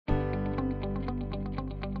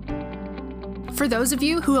For those of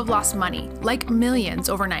you who have lost money, like millions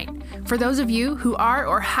overnight. For those of you who are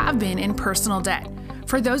or have been in personal debt.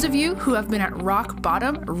 For those of you who have been at rock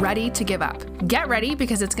bottom, ready to give up. Get ready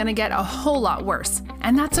because it's going to get a whole lot worse.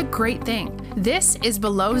 And that's a great thing. This is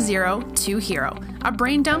Below Zero to Hero, a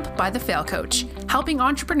brain dump by the Fail Coach, helping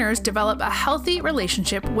entrepreneurs develop a healthy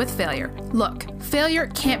relationship with failure. Look, failure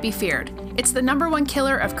can't be feared. It's the #1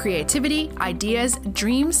 killer of creativity, ideas,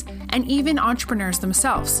 dreams, and even entrepreneurs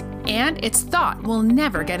themselves. And its thought will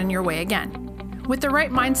never get in your way again. With the right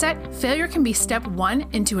mindset, failure can be step 1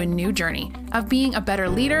 into a new journey of being a better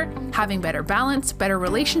leader, having better balance, better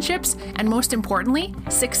relationships, and most importantly,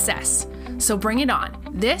 success. So bring it on.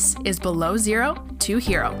 This is Below Zero to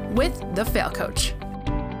Hero with the Fail Coach.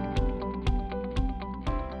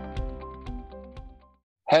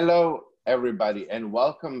 Hello, everybody, and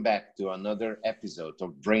welcome back to another episode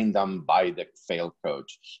of Brain Dump by the Fail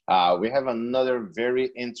Coach. We have another very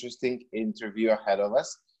interesting interview ahead of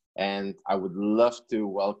us. And I would love to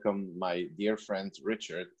welcome my dear friend,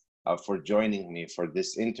 Richard, for joining me for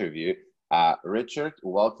this interview. Richard,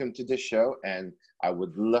 welcome to the show. And I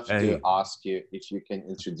would love to ask you if you can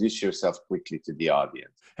introduce yourself quickly to the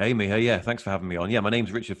audience. Hey, Miha. Yeah, thanks for having me on. Yeah, my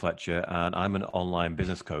name's Richard Fletcher, and I'm an online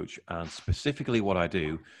business coach. And specifically what I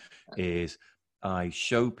do is I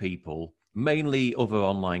show people, mainly other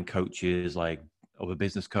online coaches like other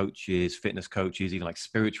business coaches, fitness coaches, even like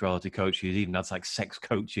spirituality coaches, even that's like sex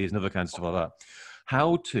coaches and other kinds of stuff like that,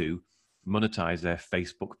 how to monetize their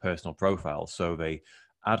Facebook personal profile. So they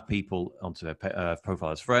add people onto their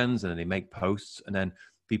profile as friends, and then they make posts, and then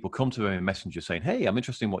people come to them in Messenger saying, hey, I'm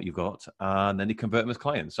interested in what you've got, and then they convert them as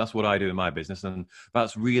clients. That's what I do in my business, and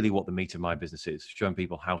that's really what the meat of my business is, showing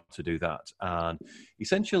people how to do that. And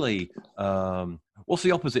essentially, what's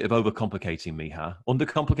the opposite of overcomplicating, Miha?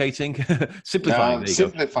 Undercomplicating? Simplifying.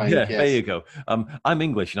 Simplifying, yeah, yes. There you go. I'm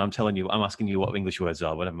English, and I'm asking you what English words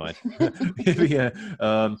are, but never mind.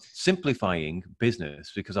 Yeah, simplifying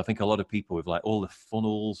business, because I think a lot of people with like all the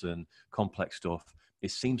funnels and complex stuff, it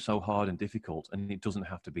seems so hard and difficult, and it doesn't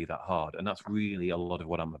have to be that hard. And that's really a lot of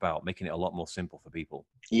what I'm about, making it a lot more simple for people.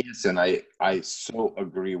 Yes, and I so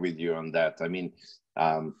agree with you on that. I mean,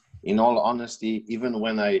 in all honesty, even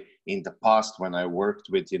in the past, when I worked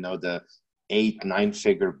with, the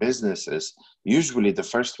 8-9-figure businesses, usually the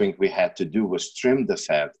first thing we had to do was trim the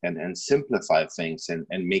fat and simplify things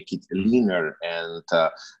and make it leaner and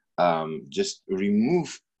just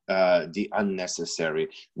remove the unnecessary,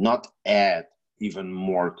 not add even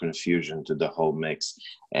more confusion to the whole mix.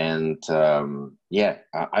 And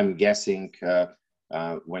I'm guessing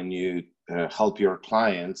when you help your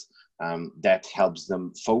clients, that helps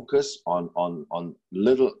them focus on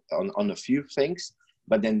a few things,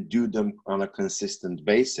 but then do them on a consistent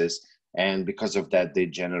basis. And because of that, they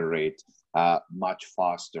generate much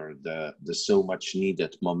faster the so much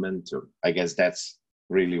needed momentum. I guess that's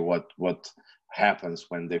really what happens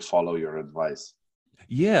when they follow your advice.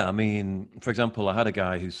 Yeah, I mean, for example, I had a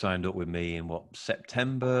guy who signed up with me in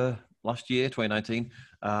September last year, 2019,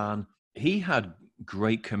 and he had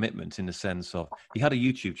great commitment in the sense of he had a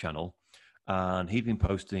YouTube channel, and he'd been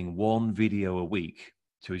posting 1 video a week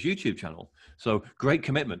to his YouTube channel. So great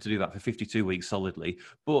commitment to do that for 52 weeks solidly.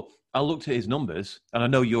 But I looked at his numbers, and I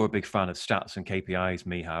know you're a big fan of stats and KPIs,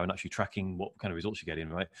 Miha, and actually tracking what kind of results you're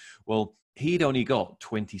getting, right? Well, he'd only got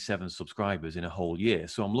 27 subscribers in a whole year.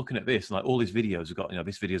 So I'm looking at this, and like all his videos have got,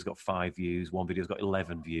 this video's got 5 views, one video's got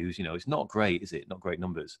 11 views. It's not great, is it? Not great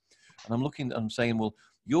numbers. And I'm saying, well,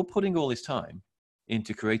 you're putting all this time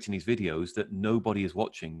into creating these videos that nobody is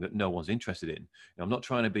watching, that no one's interested in. I'm not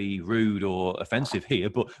trying to be rude or offensive here,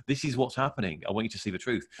 but this is what's happening. I want you to see the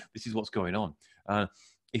truth. This is what's going on.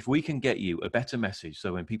 If we can get you a better message,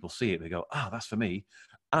 so when people see it, they go, that's for me.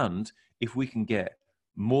 And if we can get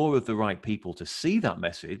more of the right people to see that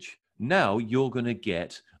message, now you're going to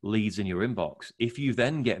get leads in your inbox. If you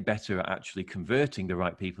then get better at actually converting the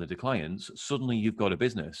right people into clients, suddenly you've got a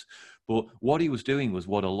business. But what he was doing was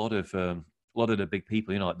what a lot of the big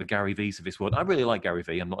people, like the Gary V's of this world. I really like Gary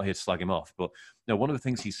V. I'm not here to slag him off, but one of the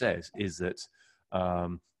things he says is that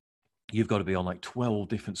you've got to be on like 12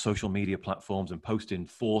 different social media platforms and posting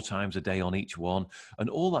 4 times a day on each one. And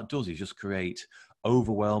all that does is just create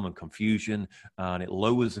overwhelm and confusion, and it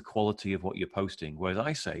lowers the quality of what you're posting. Whereas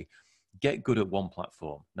I say, get good at one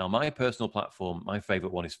platform. Now, my personal platform, my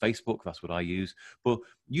favorite one is Facebook. That's what I use. But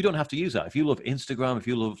you don't have to use that. If you love Instagram, if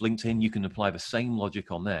you love LinkedIn, you can apply the same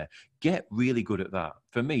logic on there. Get really good at that.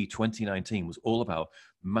 For me, 2019 was all about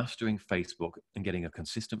mastering Facebook and getting a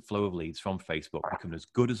consistent flow of leads from Facebook, becoming as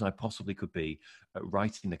good as I possibly could be at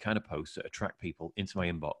writing the kind of posts that attract people into my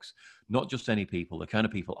inbox. Not just any people, the kind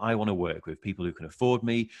of people I want to work with, people who can afford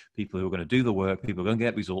me, people who are going to do the work, people who are going to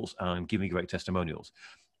get results and give me great testimonials.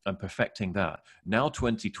 And perfecting that. Now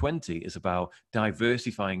 2020 is about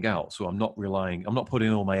diversifying out. So I'm not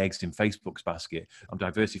putting all my eggs in Facebook's basket. I'm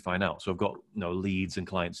diversifying out. So I've got leads and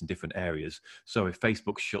clients in different areas. So if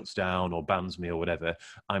Facebook shuts down or bans me or whatever,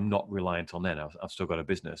 I'm not reliant on them. I've still got a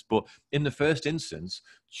business. But in the first instance,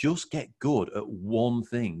 just get good at one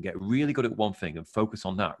thing. Get really good at one thing and focus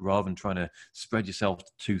on that rather than trying to spread yourself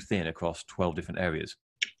too thin across 12 different areas.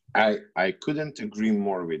 I couldn't agree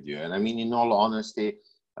more with you. And I mean, in all honesty,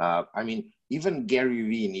 even Gary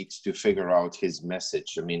Vee needs to figure out his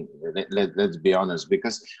message. I mean, let's be honest,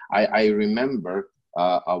 because I remember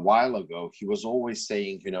a while ago, he was always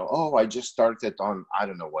saying, oh, I just started on, I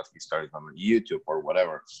don't know what he started on YouTube or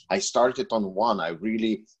whatever. I started on one, I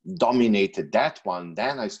really dominated that one.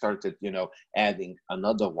 Then I started, adding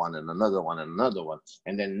another one and another one and another one.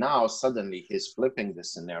 And then now suddenly he's flipping the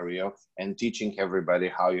scenario and teaching everybody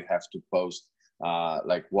how you have to post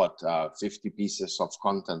 50 pieces of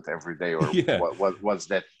content every day, or what's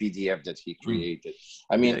that PDF that he created.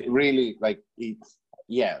 I mean, really, I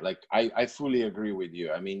fully agree with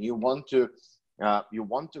you. I mean, you want to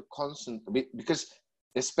constantly, because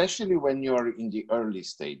especially when you're in the early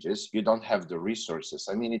stages, you don't have the resources.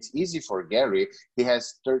 I mean, it's easy for Gary. He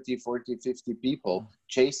has 30, 40, 50 people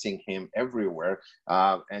chasing him everywhere,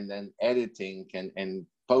 and then editing and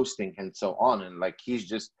posting and so on. And he's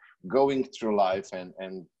just going through life and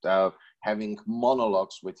having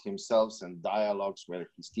monologues with himself and dialogues where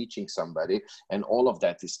he's teaching somebody, and all of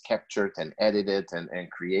that is captured and edited and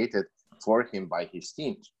created for him by his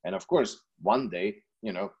team. And of course, one day,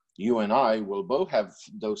 you and I will both have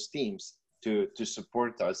those teams to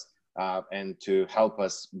support us and to help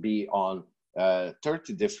us be on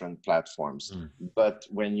 30 different platforms. But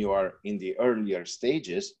when you are in the earlier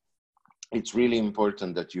stages, it's really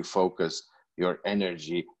important that you focus your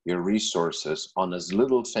energy, your resources on as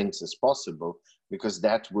little things as possible, because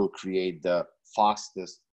that will create the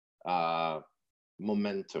fastest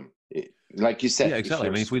momentum. Like you said, yeah, exactly.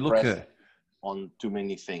 I mean, if we look at on too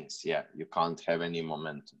many things, you can't have any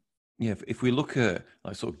momentum. Yeah, if we look at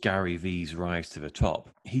sort of Gary Vee's rise to the top,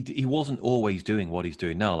 he wasn't always doing what he's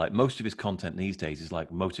doing now. Like most of his content these days is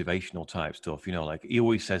motivational type stuff. He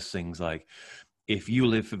always says things like, if you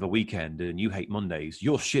live for the weekend and you hate Mondays,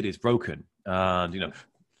 your shit is broken. And,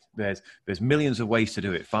 there's millions of ways to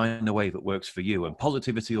do it. Find a way that works for you, and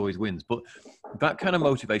positivity always wins. But that kind of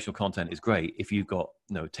motivational content is great if you've got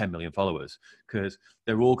 10 million followers, because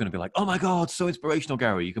they're all going to be like, oh my God, so inspirational,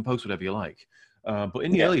 Gary. You can post whatever you like. But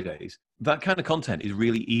in the early days, that kind of content is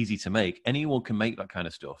really easy to make. Anyone can make that kind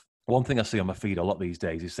of stuff. One thing I see on my feed a lot these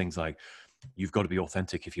days is things like, you've got to be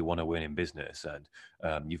authentic if you want to win in business,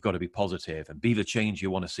 and you've got to be positive and be the change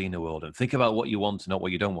you want to see in the world, and think about what you want, not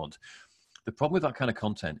what you don't want. The problem with that kind of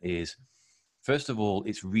content is, first of all,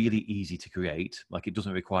 it's really easy to create. It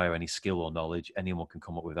doesn't require any skill or knowledge. Anyone can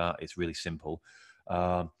come up with that. It's really simple,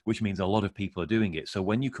 which means a lot of people are doing it. So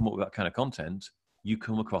when you come up with that kind of content, you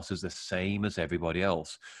come across as the same as everybody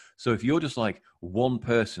else. So if you're just one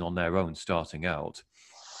person on their own starting out,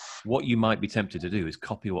 what you might be tempted to do is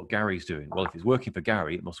copy what Gary's doing. Well, if it's working for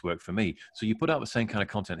Gary, it must work for me. So you put out the same kind of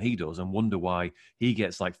content he does and wonder why he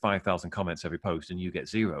gets 5,000 comments every post and you get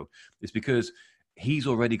 0. It's because he's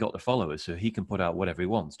already got the followers, so he can put out whatever he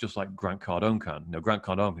wants, just like Grant Cardone can. Grant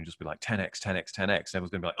Cardone can just be 10x, 10x, 10x.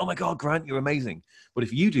 Everyone's going to be like, oh my God, Grant, you're amazing. But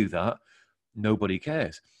if you do that, nobody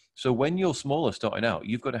cares. So when you're smaller starting out,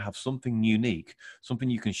 you've got to have something unique, something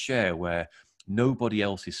you can share where nobody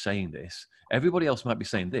else is saying this. Everybody else might be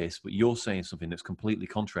saying this, but you're saying something that's completely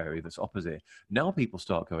contrary, that's opposite. Now people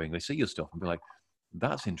start going, they see your stuff and be like,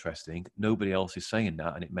 that's interesting. Nobody else is saying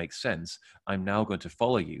that, and it makes sense. I'm now going to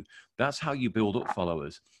follow you. That's how you build up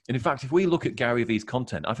followers. And in fact, if we look at Gary Vee's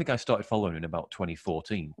content, I think I started following him in about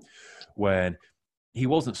 2014 when he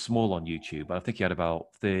wasn't small on YouTube. I think he had about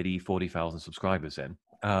 30, 40,000 subscribers then.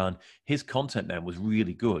 And his content then was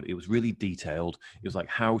really good. It was really detailed. It was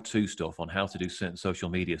how-to stuff on how to do certain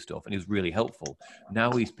social media stuff. And it was really helpful.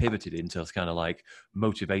 Now he's pivoted into kind of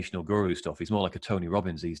motivational guru stuff. He's more like a Tony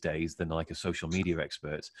Robbins these days than a social media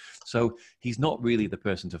expert. So he's not really the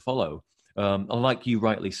person to follow. And like you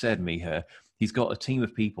rightly said, Miha, He's got a team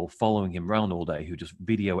of people following him around all day who just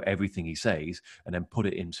video everything he says and then put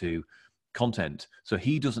it into content. So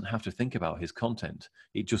he doesn't have to think about his content.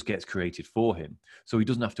 It just gets created for him. So he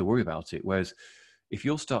doesn't have to worry about it. Whereas if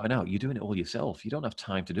you're starting out, you're doing it all yourself. You don't have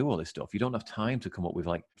time to do all this stuff. You don't have time to come up with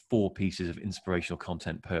like 4 pieces of inspirational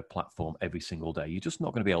content per platform every single day. You're just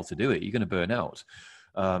not going to be able to do it. You're going to burn out.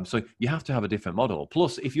 So you have to have a different model.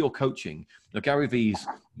 Plus, if you're coaching, Gary Vee's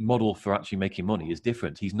model for actually making money is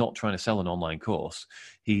different. He's not trying to sell an online course.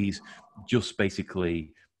 He's just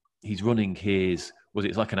basically, he's running his,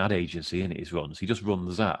 it's like an ad agency, and he runs. He just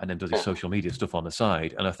runs that and then does his social media stuff on the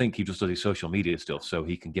side. And I think he just does his social media stuff so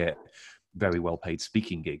he can get very well paid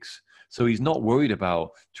speaking gigs. So he's not worried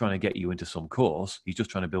about trying to get you into some course. He's just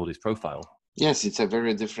trying to build his profile. Yes, it's a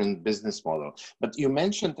very different business model. But you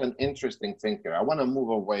mentioned an interesting thing here. I want to move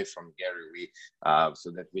away from Gary Vee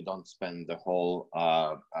so that we don't spend the whole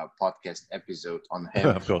podcast episode on him.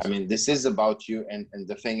 Of course. I mean, this is about you. And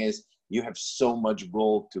the thing is, you have so much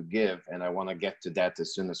gold to give, and I want to get to that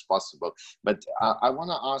as soon as possible. But I want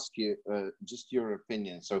to ask you just your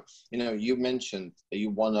opinion. So, you mentioned you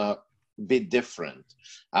want to be different,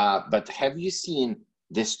 but have you seen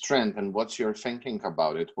this trend, and what's your thinking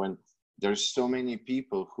about it when there's so many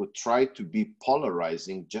people who try to be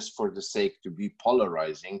polarizing just for the sake to be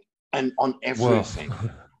polarizing and on everything?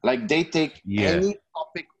 Like they take any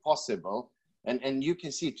topic possible. And you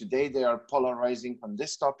can see today they are polarizing on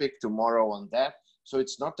this topic, tomorrow on that. So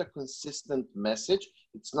it's not a consistent message.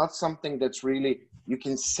 It's not something that's really, you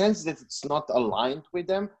can sense that it's not aligned with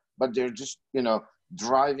them, but they're just,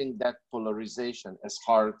 driving that polarization as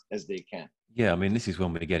hard as they can. Yeah, I mean, this is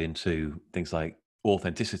when we get into things like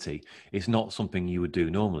authenticity. It's not something you would do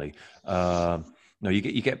normally. No,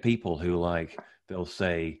 you get people who they'll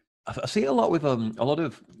say, I see it a lot with a lot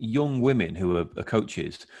of young women who are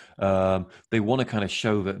coaches. They want to kind of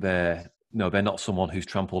show that they're not someone who's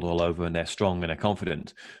trampled all over and they're strong and they're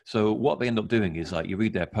confident. So what they end up doing is you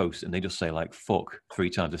read their post and they just say fuck 3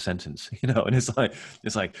 times a sentence, and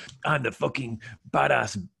it's like, I'm the fucking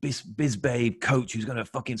badass biz babe coach who's going to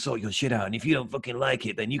fucking sort your shit out. And if you don't fucking like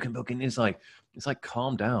it, then you can fucking, it's like,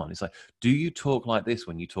 calm down. It's like, do you talk like this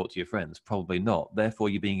when you talk to your friends? Probably not. Therefore,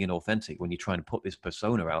 you're being inauthentic when you're trying to put this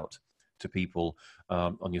persona out to people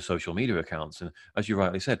on your social media accounts. And as you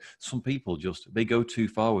rightly said, some people they go too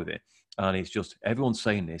far with it. And it's just, everyone's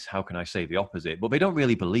saying this, how can I say the opposite? But they don't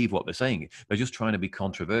really believe what they're saying. They're just trying to be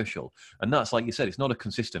controversial. And that's, like you said, it's not a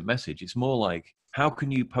consistent message. It's more like, how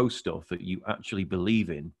can you post stuff that you actually believe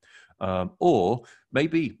in? Or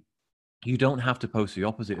maybe you don't have to post the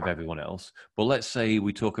opposite of everyone else. But let's say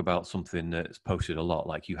we talk about something that's posted a lot,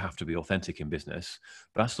 like you have to be authentic in business.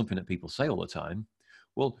 But that's something that people say all the time.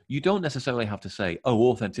 Well, you don't necessarily have to say,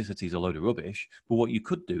 authenticity is a load of rubbish. But what you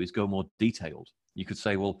could do is go more detailed. You could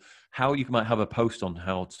say, well, how you might have a post on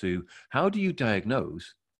how do you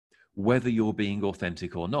diagnose whether you're being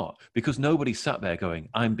authentic or not? Because nobody sat there going,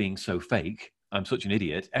 I'm being so fake. I'm such an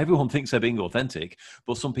idiot. Everyone thinks they're being authentic,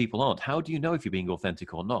 but some people aren't. How do you know if you're being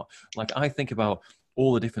authentic or not? I think about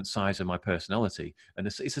all the different sides of my personality. And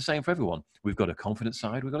it's the same for everyone. We've got a confident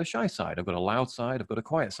side. We've got a shy side. I've got a loud side. I've got a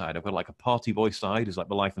quiet side. I've got a party boy side who's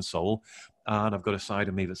the life and soul. And I've got a side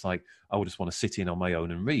of me that's I would just want to sit in on my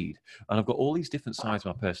own and read. And I've got all these different sides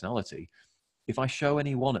of my personality. If I show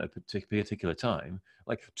any one at a particular time,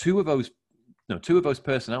 two of those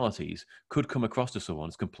personalities could come across to someone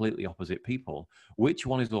as completely opposite people. Which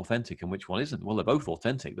one is authentic and which one isn't? Well, they're both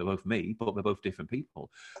authentic. They're both me, but they're both different people.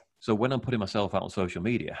 So when I'm putting myself out on social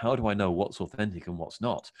media, how do I know what's authentic and what's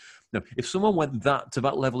not? Now, if someone went to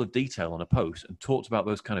that level of detail on a post and talked about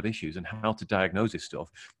those kind of issues and how to diagnose this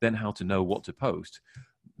stuff, then how to know what to post,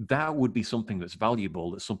 that would be something that's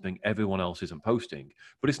valuable. That's something everyone else isn't posting.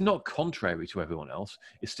 But it's not contrary to everyone else.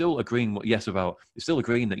 It's still agreeing that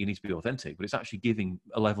you need to be authentic, but it's actually giving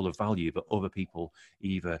a level of value that other people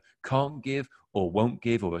either can't give or won't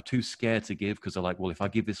give or are too scared to give because they're like, well, if I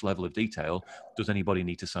give this level of detail, does anybody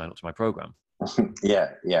need to sign up to my program?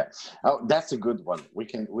 Yeah. Oh, that's a good one. We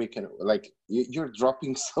can you're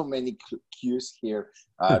dropping so many cues here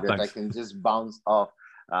that I can just bounce off.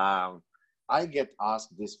 I get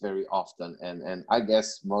asked this very often, and I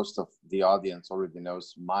guess most of the audience already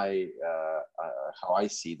knows how I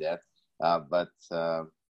see that. But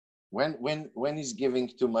when is giving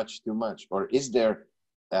too much, or is there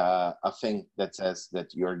a thing that says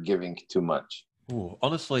that you're giving too much? Ooh,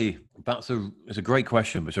 honestly, it's a great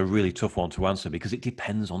question, but it's a really tough one to answer because it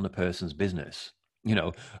depends on the person's business.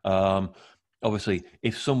 Obviously,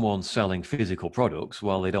 if someone's selling physical products,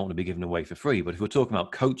 well, they don't want to be given away for free. But if we're talking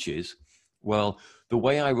about coaches, well, the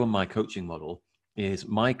way I run my coaching model is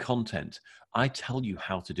my content. I tell you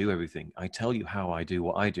how to do everything. I tell you how I do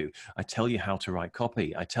what I do. I tell you how to write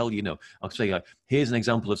copy. I tell you, I'll say, like, here's an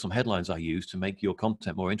example of some headlines I use to make your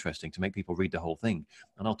content more interesting, to make people read the whole thing.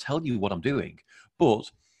 And I'll tell you what I'm doing.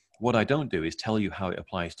 But what I don't do is tell you how it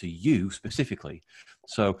applies to you specifically.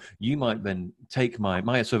 So you might then take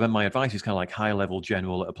so then my advice is kind of like high level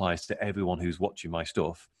general. It applies to everyone who's watching my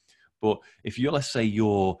stuff. But if let's say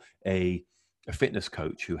you're a fitness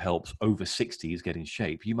coach who helps over 60s get in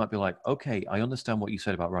shape, you might be like, okay, I understand what you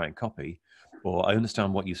said about writing copy, or I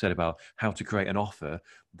understand what you said about how to create an offer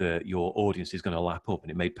that your audience is going to lap up,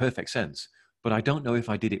 and it made perfect sense, but I don't know if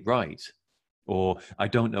I did it right, or I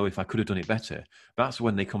don't know if I could have done it better. That's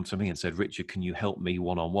when they come to me and said, Richard, can you help me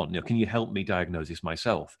one-on-one? Can you help me diagnose this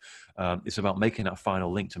myself? It's about making that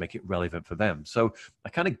final link to make it relevant for them. So I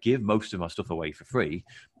kind of give most of my stuff away for free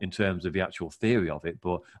in terms of the actual theory of it,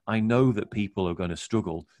 but I know that people are going to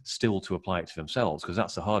struggle still to apply it to themselves, because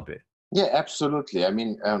that's the hard bit. Yeah, absolutely. I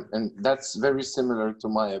mean, and that's very similar to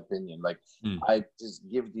my opinion. Like, I just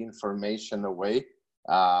give the information away,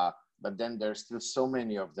 but then there's still so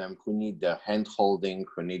many of them who need the hand holding,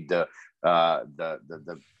 who need the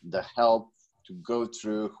help to go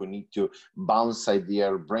through, who need to bounce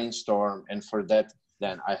idea, brainstorm. And for that,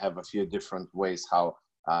 then I have a few different ways how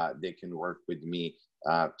they can work with me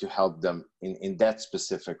to help them in that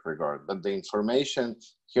specific regard. But the information,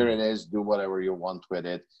 here it is, do whatever you want with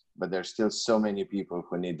it. But there's still so many people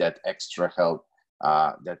who need that extra help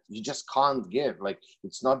that you just can't give. Like,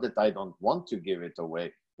 it's not that I don't want to give it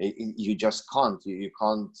away. You just can't. You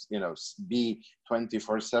can't, be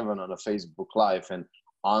 24/7 on a Facebook Live and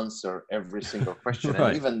answer every single question. Right.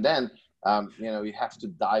 And even then, you have to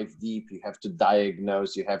dive deep. You have to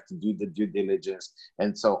diagnose. You have to do the due diligence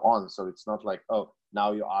and so on. So it's not like, oh,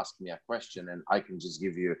 now you ask me a question and I can just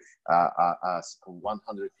give you a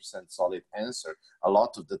 100% solid answer. A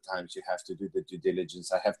lot of the times you have to do the due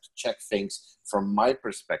diligence. I have to check things from my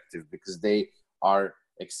perspective, because they are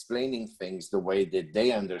explaining things the way that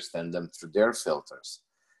they understand them through their filters.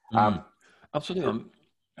 Absolutely.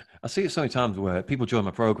 I see it so many times where people join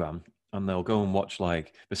my program and they'll go and watch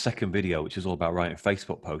like the second video, which is all about writing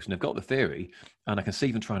Facebook posts, and they've got the theory and I can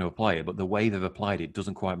see them trying to apply it, but the way they've applied it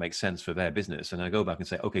doesn't quite make sense for their business. And I go back and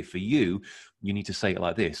say, okay, for you, you need to say it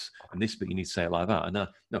like this, and this bit you need to say it like that. And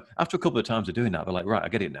no, after a couple of times of doing that, they're like, right, I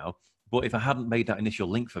get it now. But if I hadn't made that initial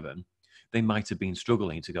link for them, they might have been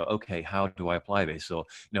struggling to go, okay, how do I apply this? Or,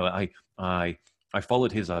 I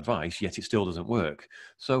followed his advice, yet it still doesn't work.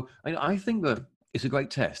 So I think that it's a great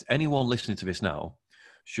test. Anyone listening to this now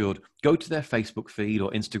should go to their Facebook feed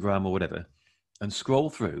or Instagram or whatever and scroll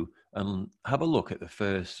through and have a look at the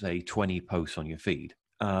first, say, 20 posts on your feed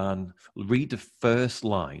and read the first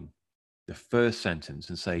line, the first sentence,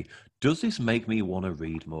 and say, does this make me want to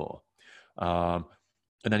read more? And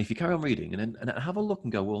then if you carry on reading and then have a look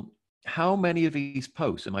and go, well, how many of these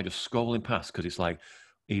posts am I just scrolling past because it's like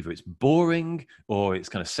either it's boring or it's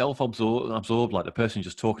kind of self-absorbed, like the person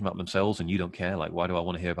just talking about themselves and you don't care, like, why do I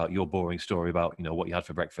want to hear about your boring story about, what you had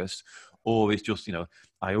for breakfast? Or it's just,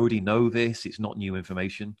 I already know this, it's not new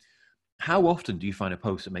information. How often do you find a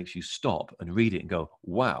post that makes you stop and read it and go,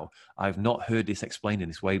 wow, I've not heard this explained in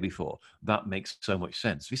this way before. That makes so much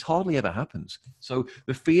sense. This hardly ever happens. So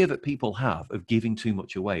the fear that people have of giving too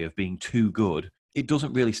much away, of being too good, it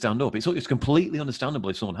doesn't really stand up. It's completely understandable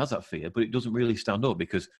if someone has that fear, but it doesn't really stand up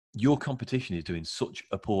because your competition is doing such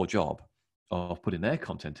a poor job of putting their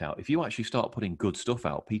content out. If you actually start putting good stuff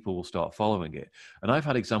out, people will start following it. And I've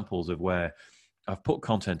had examples of where I've put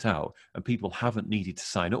content out and people haven't needed to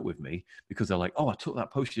sign up with me because they're like, oh, I took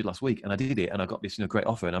that post you did last week and I did it and I got this great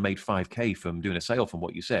offer and I made 5K from doing a sale from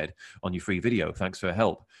what you said on your free video. Thanks for your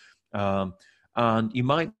help. And you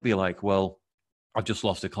might be like, well, I've just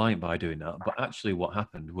lost a client by doing that. But actually what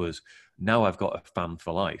happened was now I've got a fan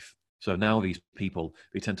for life. So now these people,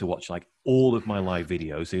 they tend to watch like all of my live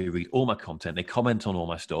videos. They read all my content. They comment on all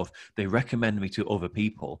my stuff. They recommend me to other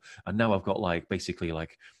people. And now I've got basically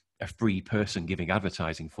a free person giving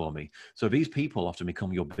advertising for me. So these people often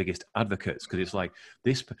become your biggest advocates because it's like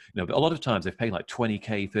this, a lot of times they've paid like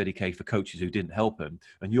 20K, 30K for coaches who didn't help them.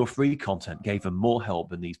 And your free content gave them more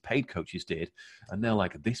help than these paid coaches did. And they're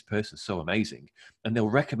like, this person's so amazing. And they'll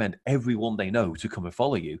recommend everyone they know to come and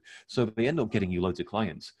follow you. So they end up getting you loads of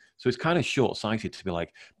clients. So it's kind of short-sighted to be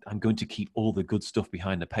like, I'm going to keep all the good stuff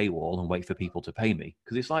behind the paywall and wait for people to pay me.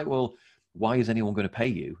 Because it's like, well, why is anyone going to pay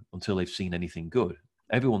you until they've seen anything good?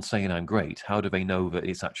 Everyone's saying I'm great. How do they know that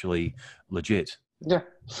it's actually legit? Yeah.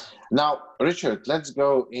 Now, Richard, let's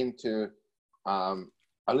go into a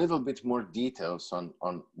little bit more details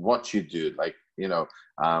on what you do.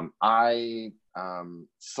 I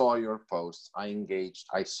saw your post, I engaged,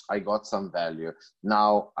 I got some value.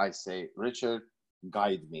 Now I say, Richard,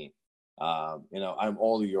 guide me. I'm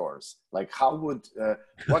all yours. Like, how would,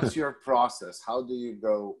 what's your process? How do you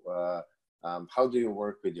go, how do you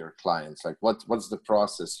work with your clients? Like, what's the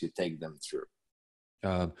process you take them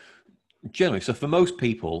through? Generally, so for most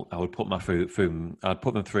people, I would put I'd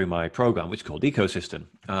put them through my program, which is called Ecosystem,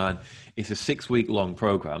 and it's a 6-week long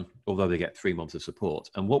program, although they get 3 months of support.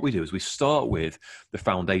 And what we do is we start with the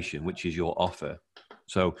foundation, which is your offer.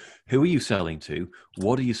 So, who are you selling to?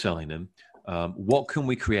 What are you selling them? What can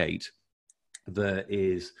we create that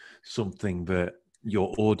is something that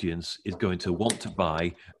your audience is going to want to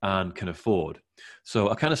buy and can afford? So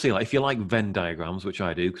I kind of see, like, if you like Venn diagrams, which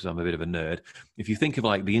I do because I'm a bit of a nerd, if you think of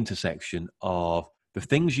like the intersection of the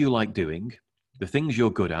things you like doing, the things you're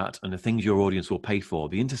good at, and the things your audience will pay for,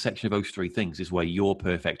 the intersection of those 3 things is where your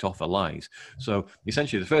perfect offer lies. So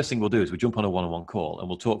essentially the first thing we'll do is we jump on a one-on-one call and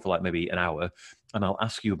we'll talk for like maybe an hour, and I'll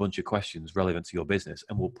ask you a bunch of questions relevant to your business,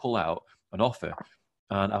 and we'll pull out an offer.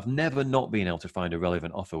 And I've never not been able to find a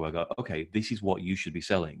relevant offer where I go, okay, this is what you should be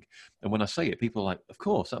selling. And when I say it, people are like, of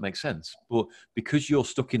course, that makes sense. But because you're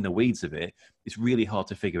stuck in the weeds of it, it's really hard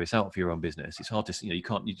to figure this out for your own business. It's hard to,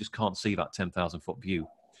 you just can't see that 10,000 foot view.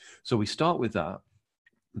 So we start with that.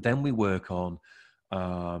 Then we work on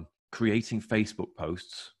creating Facebook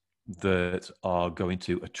posts that are going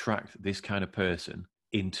to attract this kind of person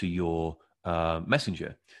into your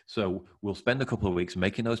messenger. So we'll spend a couple of weeks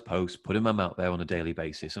making those posts, putting them out there on a daily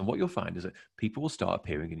basis. And what you'll find is that people will start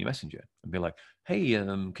appearing in your messenger and be like, hey,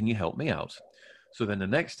 can you help me out? So then the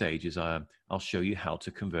next stage is I'll show you how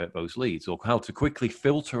to convert those leads, or how to quickly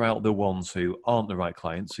filter out the ones who aren't the right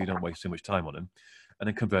clients so you don't waste too much time on them, and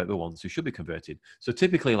then convert the ones who should be converted. So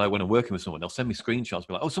typically, like when I'm working with someone, they'll send me screenshots,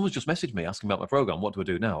 be like, oh, someone's just messaged me asking about my program. What do I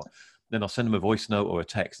do now? Then I'll send them a voice note or a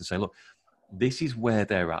text and say, look, this is where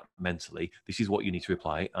they're at mentally. This is what you need to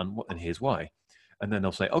reply, and here's why. And then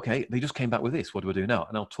they'll say, okay, they just came back with this. What do I do now?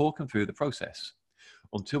 And I'll talk them through the process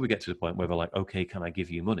until we get to the point where they're like, okay, can I give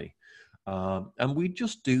you money? And we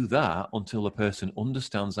just do that until the person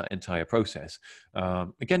understands that entire process.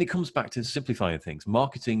 Again, it comes back to simplifying things.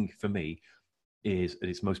 Marketing for me is, at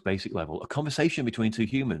its most basic level, a conversation between 2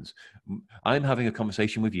 humans. I'm having a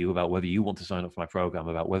conversation with you about whether you want to sign up for my program,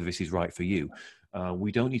 about whether this is right for you.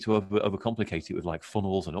 We don't need to overcomplicate it with like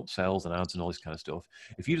funnels and upsells and ads and all this kind of stuff.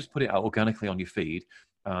 If you just put it out organically on your feed,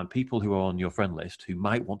 people who are on your friend list who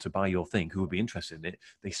might want to buy your thing, who would be interested in it,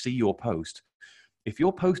 they see your post. If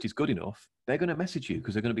your post is good enough, they're going to message you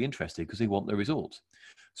because they're going to be interested because they want the result.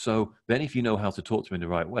 So then if you know how to talk to them in the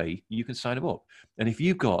right way, you can sign them up. And if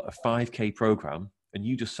you've got a 5K program and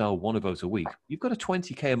you just sell one of those a week, you've got a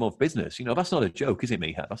 20K a month business. That's not a joke, is it,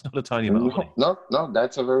 Miha? That's not a tiny amount of money. No,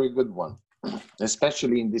 that's a very good one,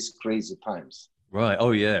 especially in these crazy times. Right.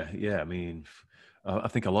 Oh, yeah. Yeah. I mean, I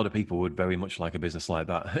think a lot of people would very much like a business like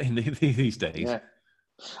that in these days.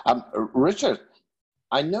 Yeah. Richard,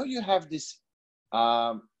 I know you have this,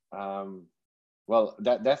 well,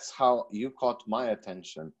 that's how you caught my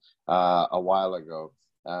attention a while ago.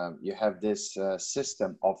 You have this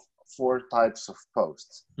system of 4 types of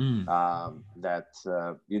posts that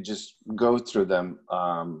you just go through them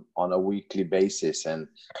on a weekly basis. And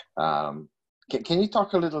can you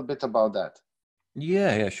talk a little bit about that?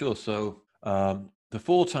 Yeah, sure. So the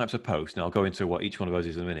 4 types of posts, and I'll go into what each one of those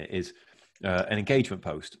is in a minute, is an engagement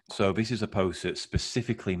post. So this is a post that's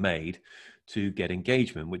specifically made to get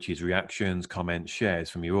engagement, which is reactions, comments, shares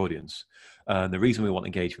from your audience. And the reason we want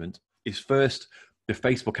engagement is, first, the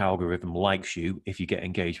Facebook algorithm likes you if you get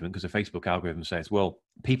engagement, because the Facebook algorithm says, well,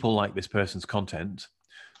 people like this person's content,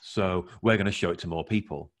 so we're going to show it to more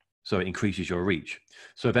people. So it increases your reach.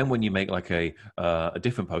 So then when you make like a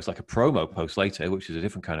different post, like a promo post later, which is a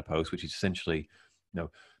different kind of post, which is essentially,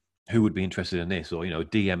 who would be interested in this, or,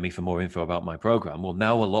 DM me for more info about my program. Well,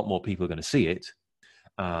 now a lot more people are going to see it,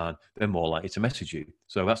 and they're more likely to message you.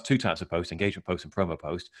 So that's 2 types of posts: engagement post and promo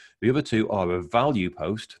post. The other 2 are a value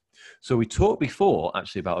post. So we talked before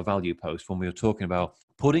actually about a value post when we were talking about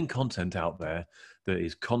putting content out there that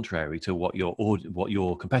is contrary to what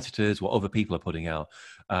your competitors, what other people are putting out.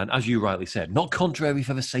 And as you rightly said, not contrary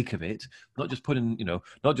for the sake of it, not just putting,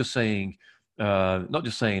 not just saying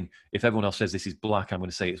if everyone else says this is black, I'm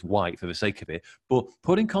going to say it's white for the sake of it, but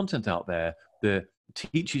putting content out there that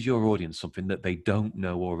teaches your audience something that they don't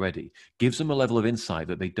know already, gives them a level of insight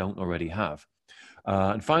that they don't already have.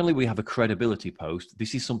 And finally, we have a credibility post.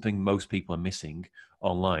 This is something most people are missing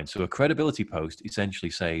online. So a credibility post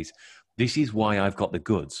essentially says, this is why I've got the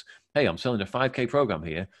goods. Hey, I'm selling a 5K program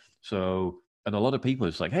here. And a lot of people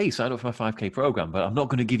are just like, hey, sign up for my 5K program, but I'm not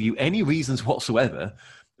going to give you any reasons whatsoever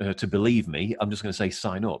to believe me, I'm just going to say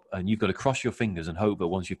sign up, and you've got to cross your fingers and hope that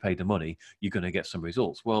once you've paid the money, you're going to get some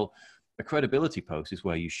results. Well, a credibility post is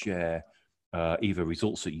where you share either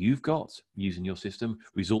results that you've got using your system,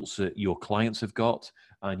 results that your clients have got,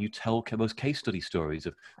 and you tell those case study stories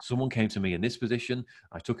of someone came to me in this position,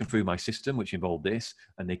 I took them through my system, which involved this,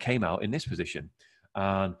 and they came out in this position.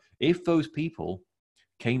 And if those people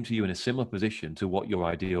came to you in a similar position to what your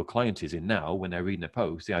ideal client is in now, when they're reading a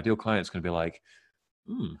post, the ideal client's going to be like,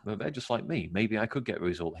 well, they're just like me. Maybe I could get a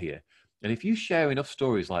result here. And if you share enough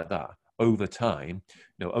stories like that over time,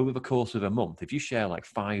 over the course of a month, if you share like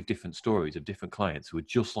 5 different stories of different clients who are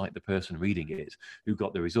just like the person reading it, who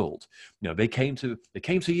got the result, they came to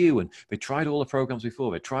you and they tried all the programs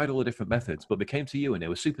before, they tried all the different methods, but they came to you and they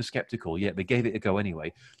were super skeptical, yet they gave it a go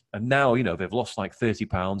anyway. And now, they've lost like 30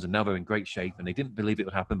 pounds and now they're in great shape and they didn't believe it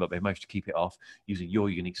would happen, but they managed to keep it off using your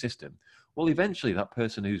unique system. Well, eventually that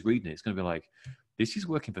person who's reading it is going to be like, this is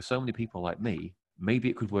working for so many people like me. Maybe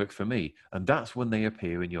it could work for me. And that's when they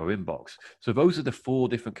appear in your inbox. So those are the 4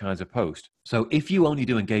 different kinds of posts. So if you only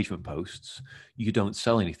do engagement posts, you don't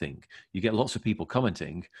sell anything. You get lots of people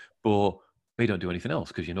commenting, but they don't do anything else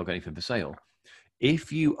because you're not getting anything for sale.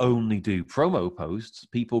 If you only do promo posts,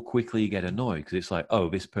 people quickly get annoyed because it's like, oh,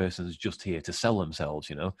 this person's just here to sell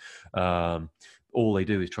themselves, all they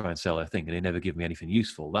do is try and sell their thing and they never give me anything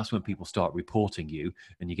useful. That's when people start reporting you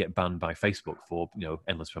and you get banned by Facebook for,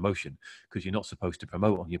 endless promotion, because you're not supposed to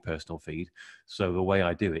promote on your personal feed. So the way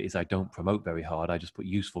I do it is I don't promote very hard. I just put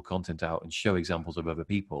useful content out and show examples of other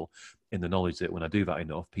people in the knowledge that when I do that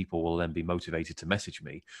enough, people will then be motivated to message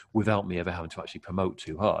me without me ever having to actually promote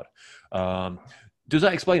too hard. Does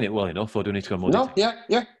that explain it well enough, or do I need to go more detail?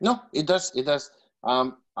 No, it does.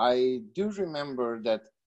 I do remember that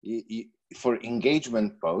for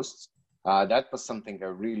engagement posts, that was something I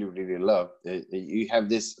really, really loved. You have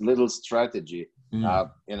this little strategy, to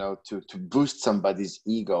boost somebody's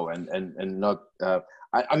ego and not. I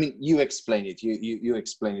mean, you explain it. You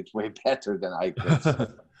explain it way better than I could.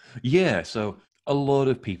 So. Yeah. So a lot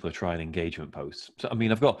of people are trying engagement posts. So I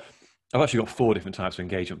mean, I've actually got 4 different types of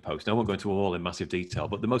engagement posts. Now, I won't go into all in massive detail,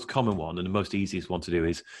 but the most common one and the most easiest one to do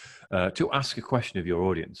is to ask a question of your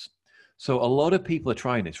audience. So a lot of people are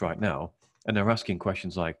trying this right now, and they're asking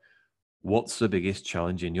questions like, what's the biggest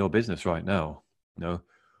challenge in your business right now?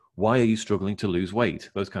 Why are you struggling to lose weight?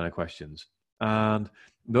 Those kind of questions. And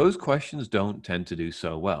those questions don't tend to do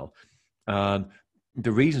so well. And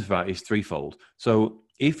the reason for that is threefold. So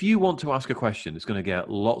if you want to ask a question that's going to get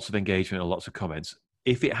lots of engagement and lots of comments,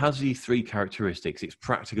 if it has these 3 characteristics, it's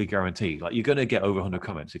practically guaranteed. Like, you're going to get over 100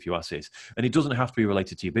 comments if you ask this. And it doesn't have to be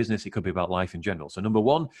related to your business. It could be about life in general. So number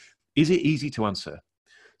 1, is it easy to answer?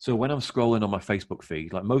 So when I'm scrolling on my Facebook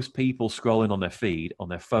feed, like most people scrolling on their feed, on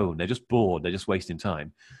their phone, they're just bored. They're just wasting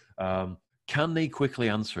time. Can they quickly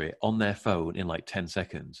answer it on their phone in like 10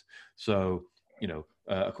 seconds? So,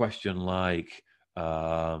 a question like,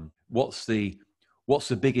 what's the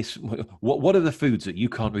biggest, what are the foods that you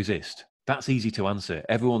can't resist? That's easy to answer.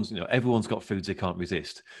 Everyone's got foods they can't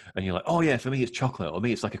resist. And you're like, oh yeah, for me it's chocolate, or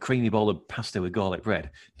me it's like a creamy bowl of pasta with garlic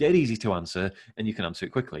bread. Dead easy to answer, and you can answer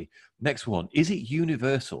it quickly. Next one, is it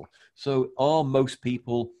universal? So are most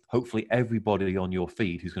people, hopefully everybody on your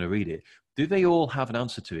feed who's going to read it, do they all have an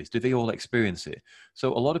answer to this? Do they all experience it?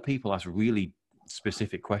 So a lot of people ask really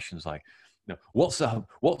specific questions like, what's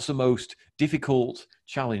the most difficult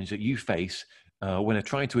challenge that you face when they're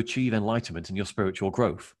trying to achieve enlightenment in your spiritual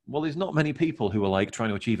growth? Well, there's not many people who are like trying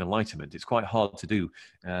to achieve enlightenment. It's quite hard to do.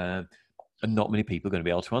 And not many people are going to be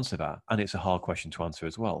able to answer that. And it's a hard question to answer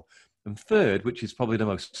as well. And third, which is probably the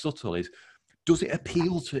most subtle, is, does it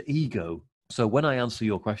appeal to ego? So when I answer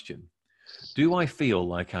your question, do I feel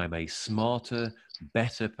like I'm a smarter,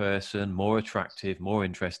 better person, more attractive, more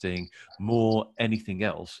interesting, more anything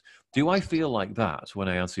else? Do I feel like that when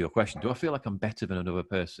I answer your question? Do I feel like I'm better than another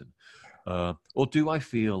person? Or do I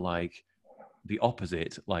feel like the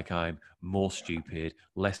opposite, like I'm more stupid,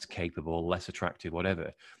 less capable, less attractive,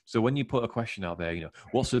 whatever? So when you put a question out there,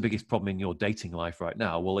 what's the biggest problem in your dating life right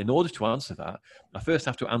now? Well, in order to answer that, I first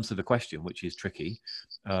have to answer the question, which is tricky.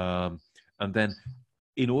 And then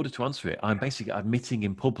in order to answer it, I'm basically admitting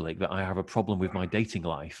in public that I have a problem with my dating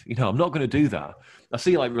life. I'm not going to do that. I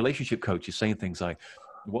see like relationship coaches saying things like,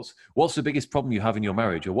 what's the biggest problem you have in your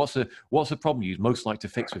marriage? Or what's the problem you'd most like to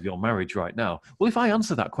fix with your marriage right now? Well, if I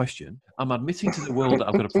answer that question, I'm admitting to the world that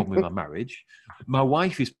I've got a problem with my marriage. My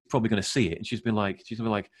wife is probably going to see it, and she's going to be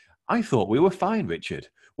like, I thought we were fine, Richard.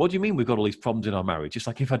 What do you mean we've got all these problems in our marriage? It's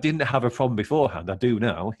like, if I didn't have a problem beforehand, I do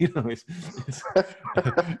now. It's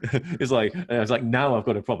like now I've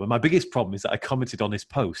got a problem. My biggest problem is that I commented on this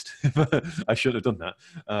post. I should have done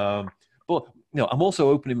that. But I'm also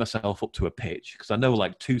opening myself up to a pitch because I know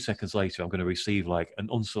like 2 seconds later I'm going to receive like an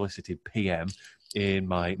unsolicited PM in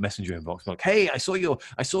my messenger inbox. I'm like, hey, I saw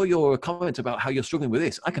your comment about how you're struggling with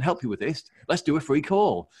this. I can help you with this. Let's do a free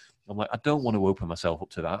call. I'm like, I don't want to open myself up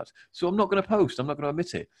to that. So I'm not going to post. I'm not going to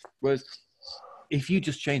admit it. Whereas if you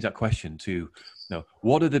just change that question to,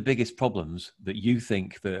 what are the biggest problems that you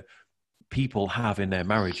think that people have in their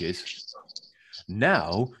marriages?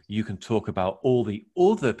 Now you can talk about all the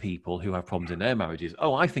other people who have problems in their marriages.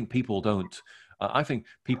 Oh, I think people don't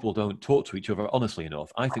talk to each other honestly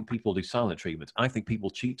enough. I think people do silent treatment. I think people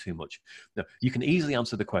cheat too much. Now, you can easily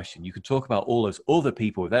answer the question. You can talk about all those other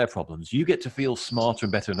people with their problems. You get to feel smarter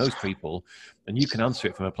and better than those people. And you can answer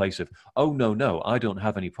it from a place of, oh, no, I don't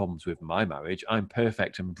have any problems with my marriage. I'm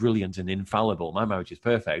perfect and brilliant and infallible. My marriage is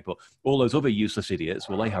perfect. But all those other useless idiots,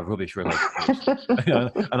 well, they have rubbish relationships.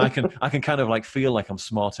 And I can kind of like feel like I'm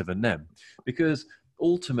smarter than them. Because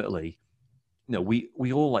ultimately,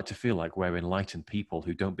 we all like to feel like we're enlightened people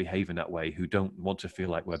who don't behave in that way, who don't want to feel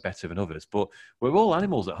like we're better than others. But we're all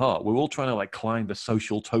animals at heart. We're all trying to like climb the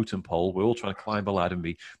social totem pole. We're all trying to climb a ladder and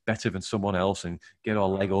be better than someone else and get our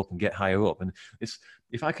leg up and get higher up. And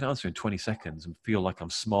if I can answer in 20 seconds and feel like I'm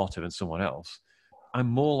smarter than someone else, I'm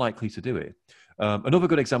more likely to do it. Another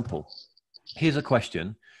good example. Here's a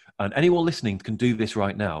question, and anyone listening can do this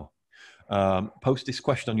right now. Post this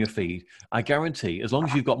question on your feed. I guarantee, as long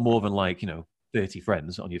as you've got more than 30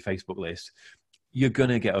 friends on your Facebook list, you're going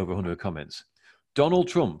to get over 100 comments. Donald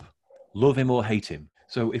Trump, love him or hate him.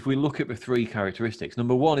 So if we look at the 3 characteristics,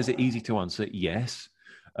 number 1, is it easy to answer? Yes.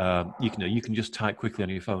 You can just type quickly on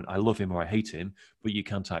your phone, I love him or I hate him, but you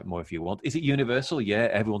can type more if you want. Is it universal? Yeah,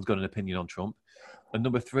 everyone's got an opinion on Trump. And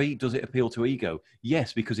number 3, does it appeal to ego?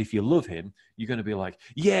 Yes, because if you love him, you're going to be like,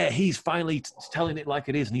 yeah, he's finally telling it like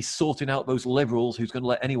it is, and he's sorting out those liberals who's going to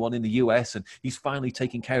let anyone in the US, and he's finally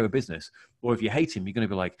taking care of business. Or if you hate him, you're going to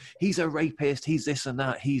be like, he's a rapist, he's this and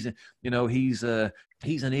that, he's an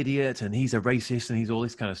idiot, and he's a racist, and he's all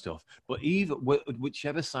this kind of stuff. But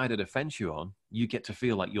whichever side of the fence you're on, you get to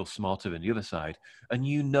feel like you're smarter than the other side, and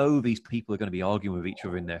these people are going to be arguing with each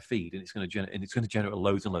other in their feed, and it's going to generate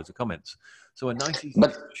loads and loads of comments. So a nice easy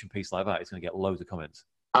discussion piece like that is going to get loads of comments.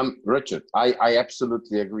 Richard, I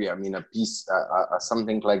absolutely agree. I mean, a piece,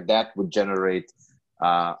 something like that would generate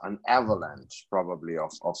an avalanche probably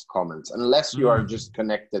of comments, unless you are just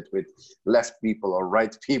connected with left people or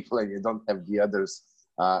right people and you don't have the others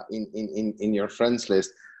in your friends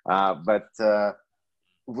list. But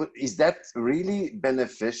is that really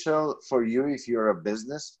beneficial for you if you're a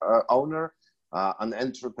business owner, an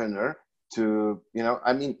entrepreneur?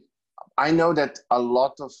 I know that a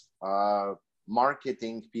lot of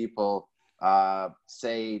marketing people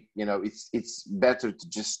say, it's better to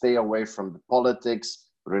just stay away from the politics,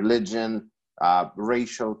 religion,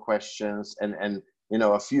 racial questions, and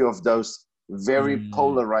a few of those very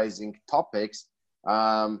polarizing topics.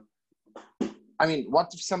 What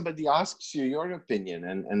if somebody asks you your opinion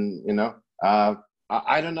and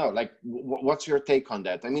I don't know, like, what's your take on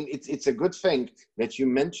that? I mean, it's a good thing that you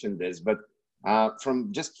mentioned this, but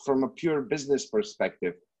from a pure business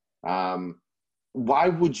perspective, why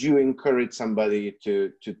would you encourage somebody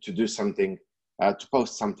to do something, to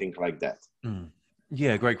post something like that?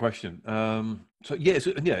 Yeah, great question.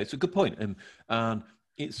 It's a good point, and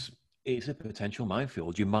it's a potential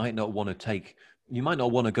minefield. You might not want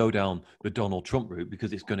to go down the Donald Trump route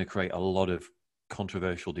because it's going to create a lot of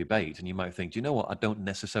controversial debate, and you might think, do you know what, I don't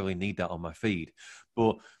necessarily need that on my feed.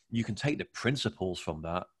 But you can take the principles from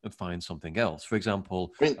that and find something else. For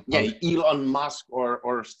example, Elon Musk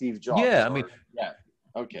or Steve Jobs.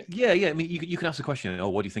 Okay. Yeah. I mean, you can ask the question,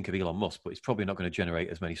 what do you think of Elon Musk? But it's probably not going to generate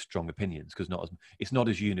as many strong opinions because it's not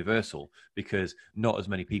as universal, because not as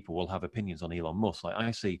many people will have opinions on Elon Musk. Like,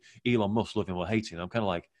 I see Elon Musk, love him or hate him, I'm kind of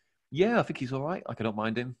like, yeah, I think he's all right. Like, I don't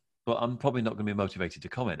mind him, but I'm probably not going to be motivated to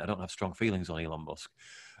comment. I don't have strong feelings on Elon Musk.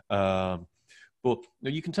 But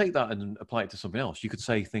you can take that and apply it to something else. You could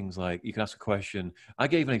say things like, you can ask a question. I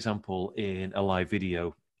gave an example in a live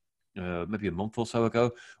video maybe a month or so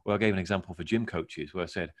ago, where I gave an example for gym coaches, where I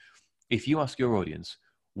said, if you ask your audience,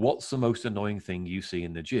 what's the most annoying thing you see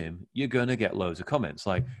in the gym, you're going to get loads of comments.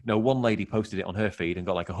 Like, one lady posted it on her feed and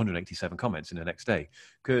got like 187 comments in the next day,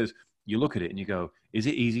 because you look at it and you go, is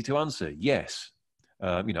it easy to answer? Yes.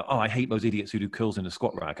 I hate those idiots who do curls in a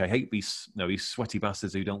squat rack. I hate these sweaty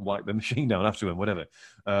bastards who don't wipe the machine down after them, whatever.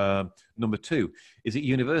 Number 2, is it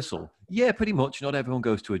universal? Yeah, pretty much. Not everyone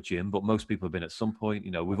goes to a gym, but most people have been at some point.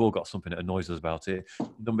 We've all got something that annoys us about it.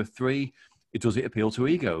 Number 3, does it appeal to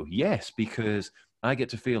ego? Yes, because I get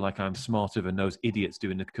to feel like I'm smarter than those idiots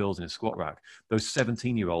doing the curls in a squat rack. Those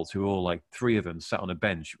 17-year-olds who are all like, 3 of them sat on a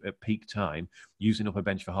bench at peak time, using up a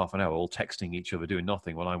bench for half an hour, all texting each other, doing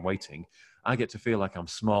nothing while I'm waiting. I get to feel like I'm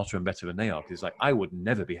smarter and better than they are, because it's like, I would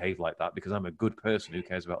never behave like that because I'm a good person who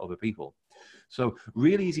cares about other people. So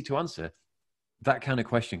really easy to answer. That kind of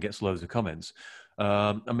question gets loads of comments.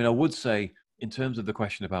 I mean, I would say in terms of the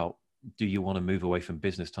question about, do you want to move away from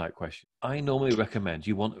business type question? I normally recommend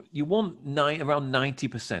around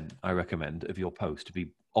 90%, I recommend, of your post to be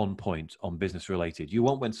on point on business related. You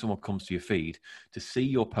want when someone comes to your feed to see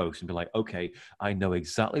your post and be like, okay, I know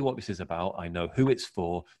exactly what this is about. I know who it's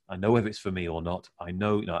for. I know whether it's for me or not. I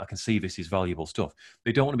know, I can see this is valuable stuff.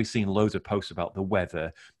 They don't want to be seeing loads of posts about the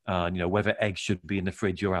weather, whether eggs should be in the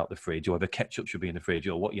fridge or out the fridge, or whether ketchup should be in the fridge,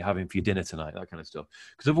 or what you're having for your dinner tonight, that kind of stuff.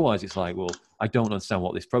 Because otherwise it's like, well, I don't understand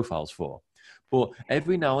what this profile's for. But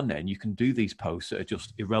every now and then you can do these posts that are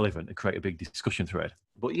just irrelevant and create a big discussion thread.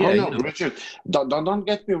 But yeah, oh no, Richard, don't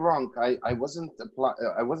get me wrong. I wasn't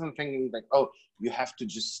thinking like, oh, you have to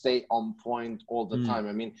just stay on point all the time.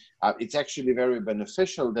 I mean, it's actually very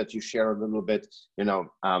beneficial that you share a little bit,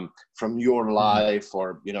 from your life,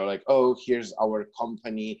 or like, oh, here's our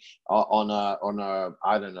company on a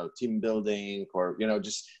I don't know, team building, or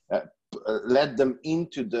just let them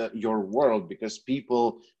into your world, because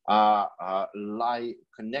people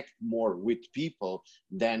connect more with people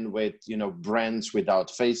than with brands without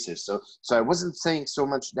faces. So I wasn't saying so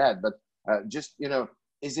much that, but just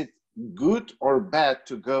is it good or bad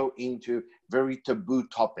to go into very taboo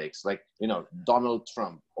topics like Donald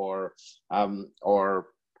Trump, or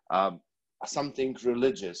something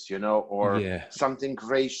religious, or something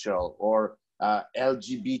racial, or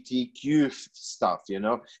LGBTQ stuff,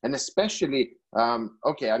 and especially,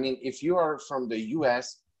 okay, I mean, if you are from the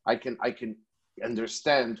US, I can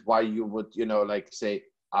understand why you would, like say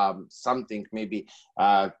something maybe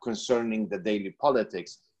concerning the daily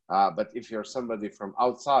politics. But if you're somebody from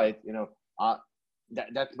outside,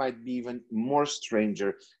 that might be even more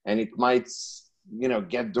stranger, and it might,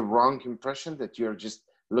 get the wrong impression that you're just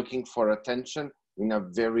looking for attention in a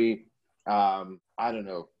very, I don't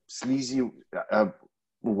know, sleazy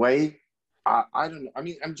way. I don't know. I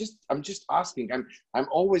mean, I'm just asking. I'm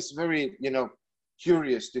always very,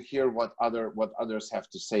 curious to hear what others have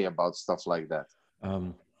to say about stuff like that.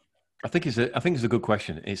 I think it's a good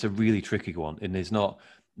question. It's a really tricky one, and there's not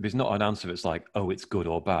an answer that's like, oh, it's good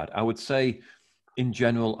or bad. I would say, in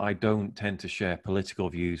general, I don't tend to share political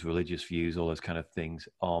views, religious views, all those kind of things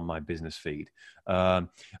on my business feed. I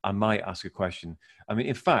might ask a question. I mean,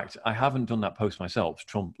 in fact, I haven't done that post myself,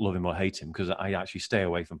 Trump, love him or hate him, because I actually stay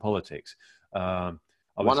away from politics. Want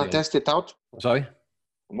to test it out? Sorry?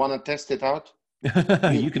 Want to test it out?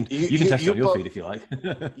 You can test it on your feed if you like.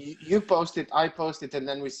 You post it, I post it, and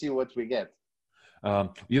then we see what we get.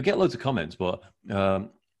 You'll get loads of comments, but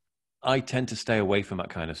I tend to stay away from that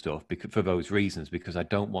kind of stuff for those reasons, because I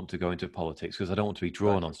don't want to go into politics, because I don't want to be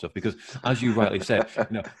drawn on stuff. Because as you rightly said,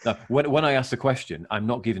 when I ask the question, I'm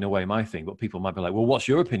not giving away my thing, but people might be like, well, what's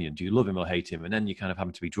your opinion? Do you love him or hate him? And then you kind of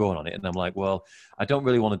happen to be drawn on it. And I'm like, well, I don't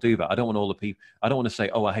really want to do that. I don't want to say,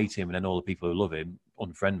 oh, I hate him, and then all the people who love him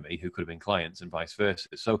unfriend me, who could have been clients, and vice versa.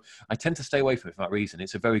 So I tend to stay away from it for that reason.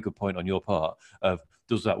 It's a very good point on your part of,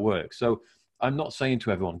 does that work? So I'm not saying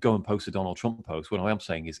to everyone, go and post a Donald Trump post. What I am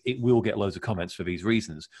saying is it will get loads of comments for these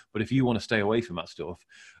reasons. But if you want to stay away from that stuff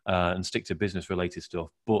and stick to business related stuff,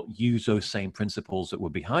 but use those same principles that were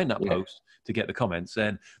behind that post to get the comments,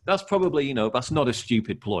 then that's probably, that's not a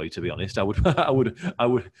stupid ploy, to be honest. I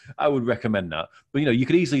would recommend that. But, you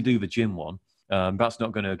could easily do the gym one. That's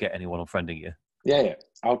not going to get anyone unfriending you. Yeah.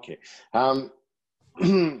 Okay.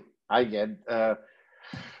 I get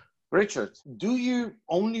Richard, do you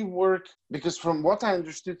only work, because from what I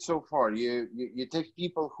understood so far, you take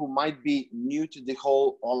people who might be new to the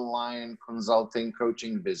whole online consulting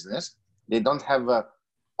coaching business. They don't have a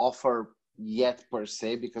offer yet per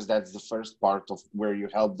se, because that's the first part of where you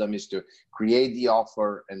help them, is to create the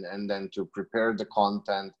offer and then to prepare the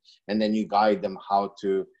content, and then you guide them how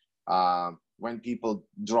to, when people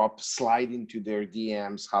slide into their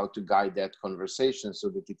DMs, how to guide that conversation so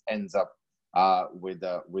that it ends up with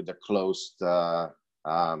a closed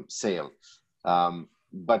sale.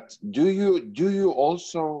 But do you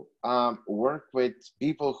also work with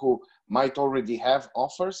people who might already have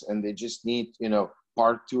offers and they just need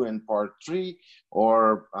part 2 and part 3,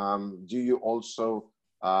 or do you also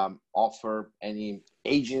offer any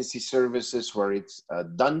agency services where it's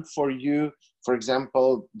done for you, for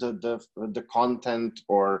example, the content,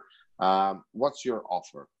 or what's your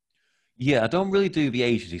offer? Yeah, I don't really do the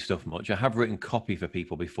agency stuff much. I have written copy for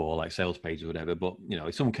people before, like sales pages or whatever. But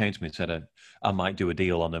if someone came to me and said I might do a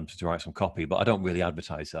deal on them to write some copy, but I don't really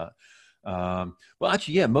advertise that. Well,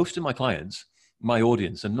 actually, yeah, most of my clients, my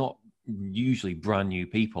audience, are not usually brand new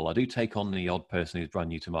people. I do take on the odd person who's brand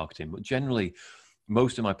new to marketing, but generally,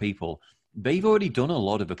 most of my people, they've already done a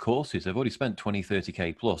lot of the courses. They've already spent 20,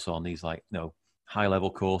 30K plus on these high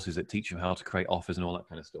level courses that teach you how to create offers and all that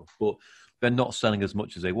kind of stuff. But they're not selling as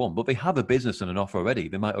much as they want, but they have a business and an offer already.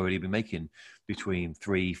 They might already be making between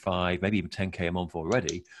 3, 5, maybe even 10K a month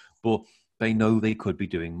already, but they know they could be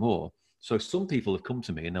doing more. So some people have come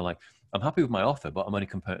to me and they're like, I'm happy with my offer, but I'm only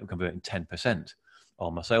converting 10%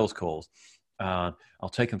 on my sales calls. I'll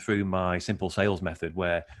take them through my simple sales method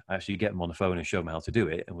where I actually get them on the phone and show them how to do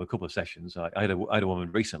it. And with a couple of sessions, I had a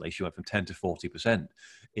woman recently, she went from 10 to 40%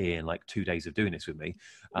 in like 2 days of doing this with me.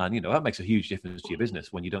 And, that makes a huge difference to your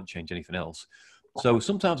business when you don't change anything else. So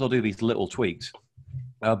sometimes I'll do these little tweaks.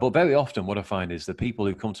 But very often what I find is the people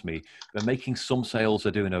who come to me, they're making some sales,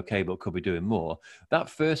 they're doing okay, but could be doing more.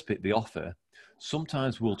 That first bit, the offer,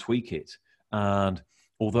 sometimes we'll tweak it. And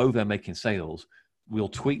although they're making sales, we'll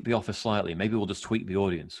tweak the offer slightly. Maybe we'll just tweak the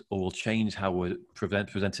audience, or we'll change how we're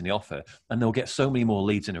presenting the offer. And they'll get so many more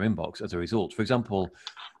leads in their inbox as a result. For example,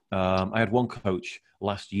 I had one coach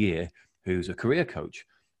last year who's a career coach,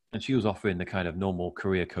 and she was offering the kind of normal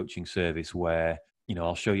career coaching service where,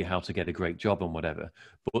 I'll show you how to get a great job and whatever.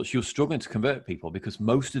 But she was struggling to convert people because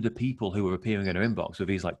most of the people who were appearing in her inbox were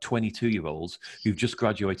these like 22-year-olds who've just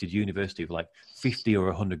graduated university with like 50 or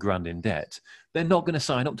 100 grand in debt. They're not going to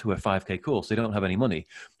sign up to a 5K course. They don't have any money.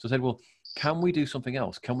 So I said, well, can we do something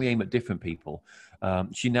else? Can we aim at different people?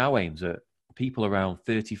 She now aims at people around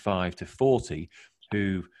 35 to 40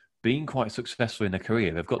 who've been quite successful in their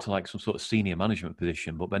career. They've got to like some sort of senior management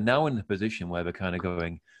position, but they're now in the position where they're kind of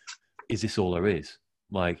going, is this all there is?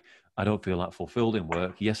 Like, I don't feel that fulfilled in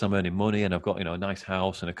work. Yes, I'm earning money and I've got, a nice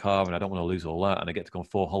house and a car and I don't want to lose all that. And I get to go on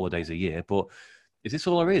 4 holidays a year, but is this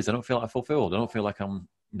all there is? I don't feel like I'm fulfilled. I don't feel like I'm,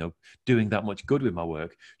 doing that much good with my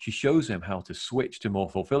work. She shows them how to switch to more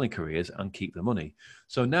fulfilling careers and keep the money.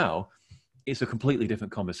 So now it's a completely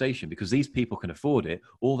different conversation because these people can afford it.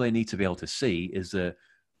 All they need to be able to see is the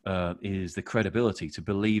credibility to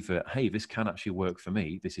believe that, hey, this can actually work for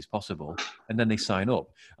me. This is possible. And then they sign up,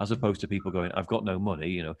 as opposed to people going, I've got no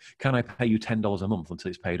money. Can I pay you $10 a month until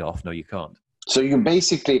it's paid off? No, you can't. So you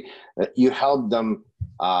basically, you help them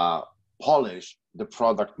polish the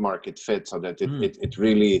product market fit so that it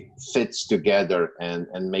really fits together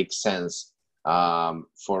and makes sense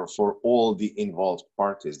for all the involved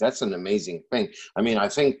parties. That's an amazing thing. I mean, I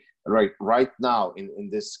think right now in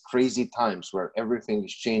this crazy times where everything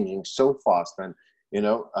is changing so fast, and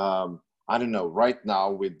I don't know, right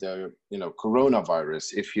now with the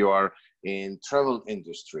coronavirus, if you are in travel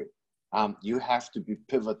industry, you have to be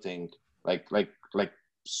pivoting like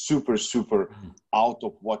super out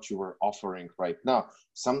of what you were offering right now.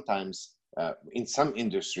 Sometimes in some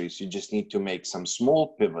industries you just need to make some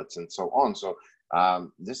small pivots and so on. So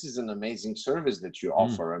this is an amazing service that you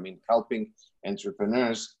offer. I mean, helping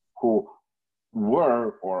entrepreneurs who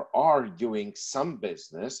were or are doing some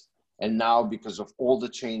business, and now because of all the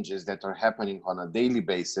changes that are happening on a daily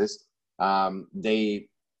basis, they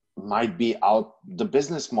might be out, the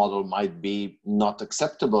business model might be not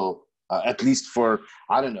acceptable, at least for,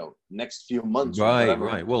 I don't know, next few months.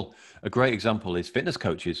 Right. Well, a great example is fitness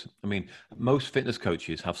coaches. I mean, most fitness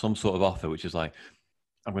coaches have some sort of offer, which is like,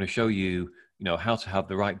 I'm going to show you, how to have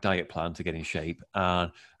the right diet plan to get in shape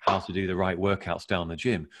and how to do the right workouts down the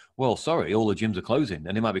gym. Well, sorry, all the gyms are closing,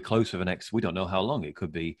 and they might be closed for the next, we don't know how long. It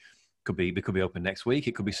could be open next week.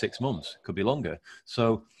 It could be 6 months, it could be longer.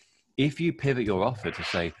 So if you pivot your offer to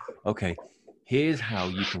say, okay, here's how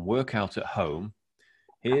you can work out at home.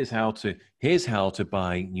 Here's how to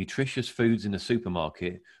buy nutritious foods in the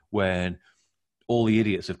supermarket when all the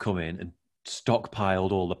idiots have come in and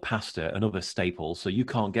stockpiled all the pasta and other staples, so you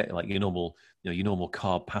can't get like your normal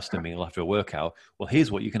carb pasta meal after a workout. Well,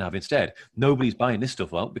 here's what you can have instead. Nobody's buying this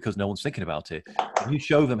stuff out because no one's thinking about it. You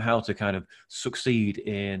show them how to kind of succeed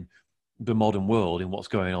in the modern world, in what's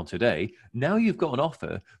going on today. Now you've got an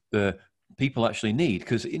offer that people actually need,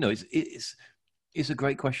 because it's a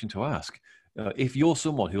great question to ask. If you're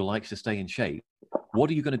someone who likes to stay in shape, what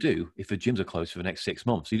are you going to do if the gyms are closed for the next 6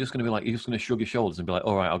 months? You're just going to shrug your shoulders and be like,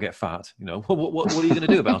 all right, I'll get fat. What are you going to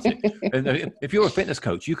do about it? And if you're a fitness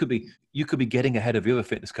coach, you could be getting ahead of the other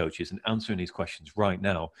fitness coaches and answering these questions right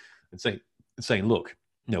now and saying, look,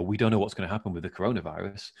 we don't know what's going to happen with the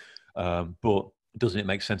coronavirus, but doesn't it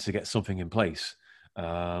make sense to get something in place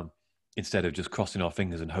instead of just crossing our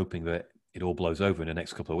fingers and hoping that it all blows over in the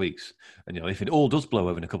next couple of weeks. And, you know, if it all does blow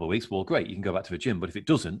over in a couple of weeks, well, great, you can go back to the gym. But if it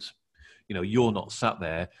doesn't, you know, you're not sat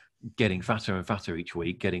there getting fatter and fatter each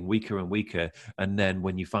week, getting weaker and weaker. And then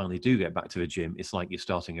when you finally do get back to the gym, it's like you're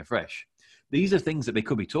starting afresh. These are things that they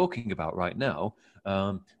could be talking about right now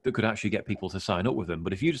that could actually get people to sign up with them.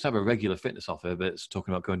 But if you just have a regular fitness offer that's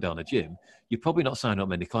talking about going down the gym, you're probably not signing up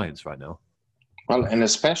many clients right now. Well, and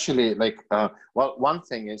especially like, well, one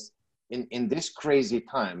thing is in these crazy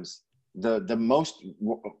times, one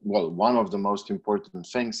of the most important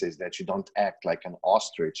things is that you don't act like an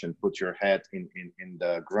ostrich and put your head in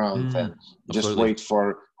the ground and just wait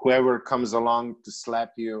for whoever comes along to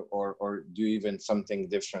slap you or do even something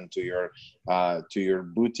different to your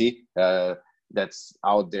booty that's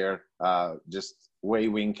out there, just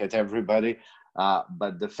waving at everybody.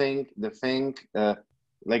 But the thing,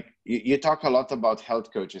 like you talk a lot about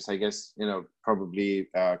health coaches. I guess, you know, probably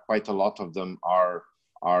quite a lot of them are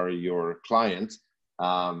your clients.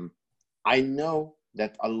 I know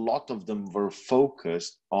that a lot of them were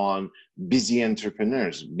focused on busy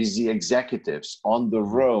entrepreneurs, busy executives on the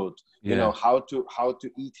road, you know, how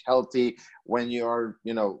to eat healthy when you're,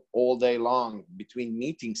 you know, all day long between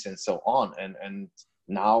meetings and so on. And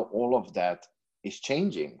now all of that is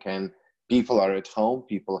changing and people are at home.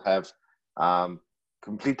 People have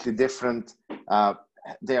completely different,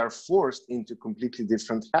 they are forced into completely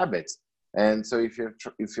different habits. And so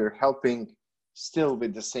if you're helping still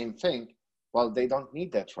with the same thing, well, they don't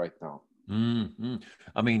need that right now. Mm-hmm.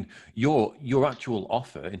 I mean, your actual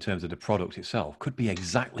offer in terms of the product itself could be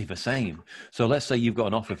exactly the same. So let's say you've got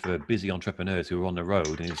an offer for busy entrepreneurs who are on the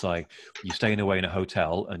road, and it's like you're staying away in a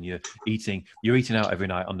hotel and you're eating out every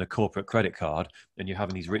night on the corporate credit card, and you're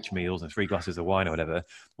having these rich meals and 3 glasses of wine or whatever.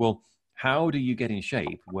 Well, how do you get in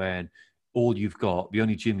shape when all you've got, the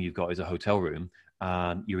only gym you've got is a hotel room,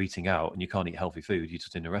 and you're eating out and you can't eat healthy food, you're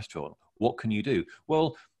just in a restaurant? What can you do?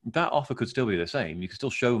 Well, that offer could still be the same. You could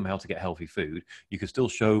still show them how to get healthy food. You could still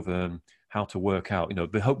show them how to work out. You know,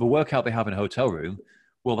 the workout they have in a hotel room,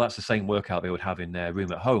 well, that's the same workout they would have in their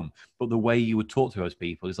room at home. But the way you would talk to those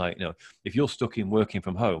people is like, you know, if you're stuck in working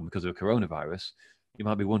from home because of coronavirus, you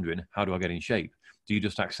might be wondering, how do I get in shape? Do you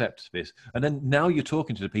just accept this? And then now you're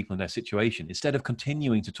talking to the people in their situation instead of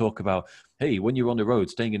continuing to talk about, hey, when you're on the road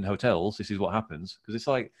staying in hotels, this is what happens. Because it's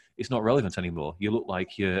like, it's not relevant anymore. You look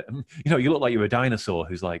like you look like you're a dinosaur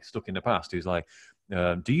who's like stuck in the past, who's like,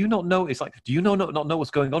 do you not know? It's like, do you not know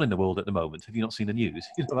what's going on in the world at the moment? Have you not seen the news?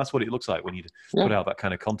 You know, that's what it looks like when you put out that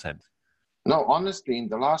kind of content. No, honestly, in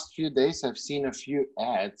the last few days, I've seen a few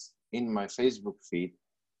ads in my Facebook feed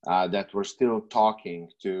that were still talking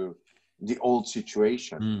to the old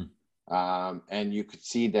situation. And you could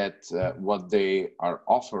see that what they are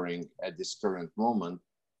offering at this current moment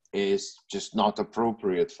is just not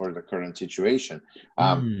appropriate for the current situation.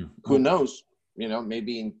 Who knows, you know,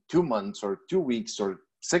 maybe in 2 months or 2 weeks or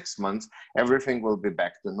 6 months, everything will be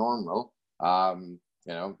back to normal, you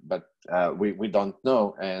know, but we don't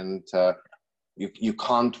know. And you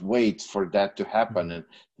can't wait for that to happen. And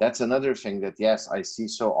that's another thing that, yes, I see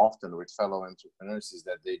so often with fellow entrepreneurs is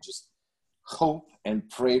that they just hope and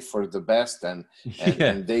pray for the best and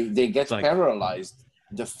they get paralyzed.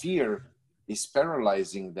 The fear is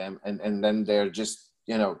paralyzing them and then they're just,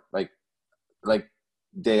 you know, like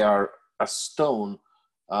they are a stone.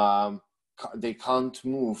 They can't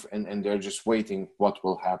move and they're just waiting what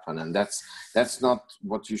will happen, and that's not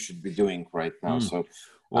what you should be doing right now. So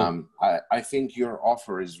I think your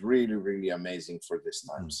offer is really, really amazing for these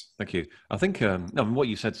times. Thank you. I think what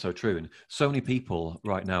you said is so true. And so many people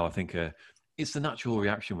right now, I think it's the natural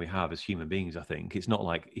reaction we have as human beings. I think it's not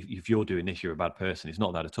like if you're doing this, you're a bad person. It's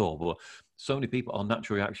not that at all. But so many people, our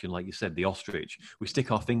natural reaction, like you said, the ostrich, we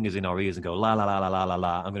stick our fingers in our ears and go, la, la, la, la, la, la,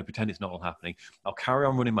 la. I'm going to pretend it's not all happening. I'll carry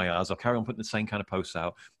on running my ads. I'll carry on putting the same kind of posts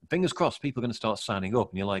out. Fingers crossed, people are going to start signing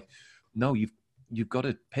up. And you're like, no, you've got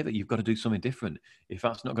to pivot. You've got to do something different. If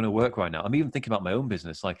that's not going to work right now, I'm even thinking about my own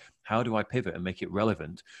business. Like, how do I pivot and make it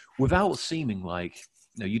relevant without seeming like,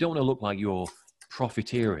 you know, you don't want to look like you're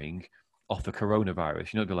profiteering off the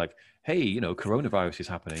coronavirus. You know, be like, hey, you know, coronavirus is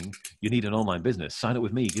happening. You need an online business. Sign up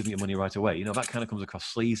with me. Give me your money right away. You know, that kind of comes across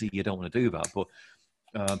sleazy. You don't want to do that. But,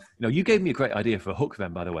 you know, you gave me a great idea for a hook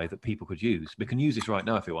then, by the way, that people could use. We can use this right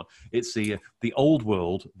now if you want. It's the old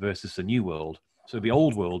world versus the new world. So the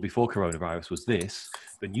old world before coronavirus was this.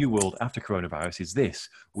 The new world after coronavirus is this.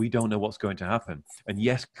 We don't know what's going to happen. And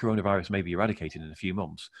yes, coronavirus may be eradicated in a few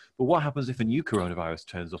months. But what happens if a new coronavirus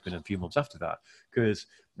turns up in a few months after that? Because,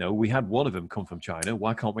 you know, we had one of them come from China.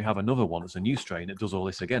 Why can't we have another one that's a new strain that does all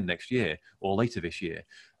this again next year or later this year?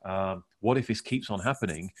 What if this keeps on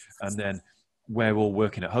happening and then we're all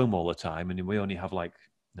working at home all the time and we only have like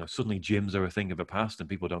suddenly gyms are a thing of the past and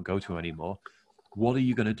people don't go to anymore. What are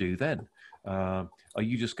you going to do then? Are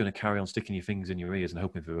you just going to carry on sticking your fingers in your ears and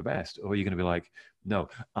hoping for the best? Or are you going to be like, no,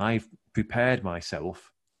 I've prepared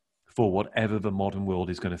myself for whatever the modern world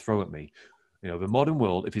is going to throw at me. The modern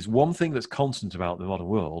world, if there's one thing that's constant about the modern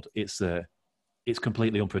world, it's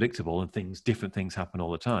completely unpredictable and different things happen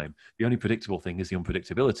all the time. The only predictable thing is the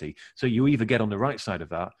unpredictability. So you either get on the right side of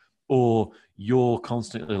that, or you're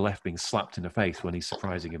constantly left being slapped in the face when these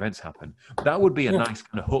surprising events happen. That would be a nice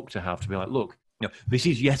kind of hook to have, to be like, look, this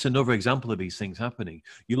is yet another example of these things happening.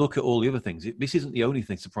 You look at all the other things. This isn't the only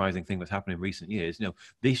surprising thing that's happened in recent years.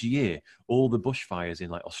 This year, all the bushfires in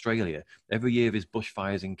like Australia, every year there's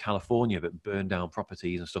bushfires in California that burn down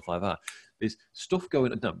properties and stuff like that. There's stuff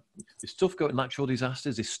going on, natural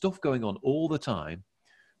disasters, there's stuff going on all the time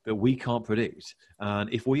that we can't predict.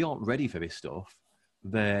 And if we aren't ready for this stuff,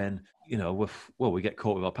 then, we get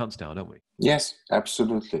caught with our pants down, don't we? Yes,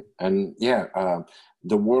 absolutely. And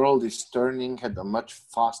the world is turning at a much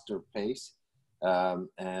faster pace. People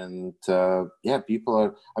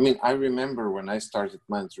are, I remember when I started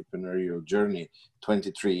my entrepreneurial journey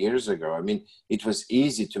 23 years ago, it was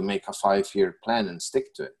easy to make a 5-year plan and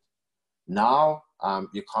stick to it. Now,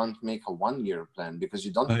 you can't make a 1-year plan because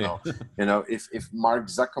you don't know, if Mark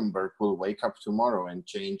Zuckerberg will wake up tomorrow and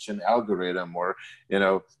change an algorithm, or,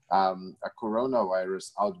 a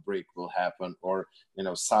coronavirus outbreak will happen, or,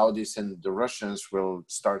 Saudis and the Russians will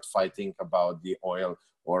start fighting about the oil,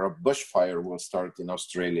 or a bushfire will start in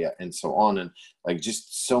Australia, and so on. And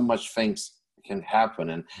just so much things can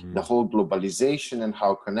happen. And the whole globalization and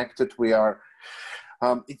how connected we are,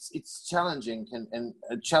 it's challenging, and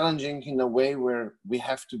challenging in a way where we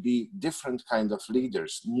have to be different kind of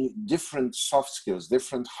leaders. Different soft skills,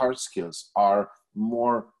 different hard skills are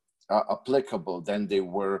more applicable than they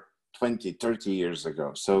were 20, 30 years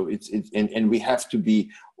ago. So and we have to be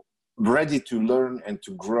ready to learn and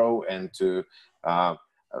to grow and to, I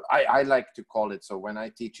like to call it, so when I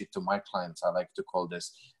teach it to my clients, I like to call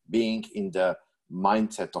this being in the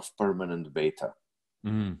mindset of permanent beta.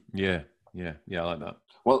 Yeah, I like that.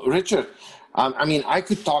 Well, Richard, I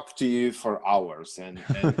could talk to you for hours, and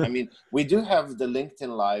we do have the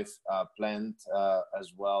LinkedIn Live planned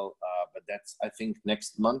as well, but that's, I think,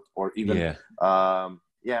 next month, or even, I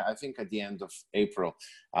think at the end of April.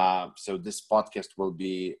 So this podcast will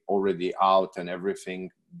be already out and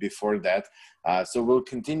everything before that. So we'll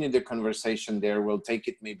continue the conversation there. We'll take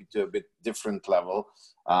it maybe to a bit different level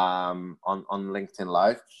on LinkedIn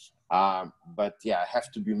Live. But I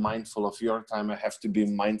have to be mindful of your time. I have to be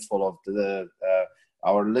mindful of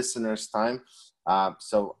our listeners' time.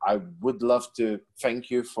 So I would love to thank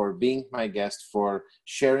you for being my guest, for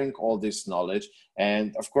sharing all this knowledge.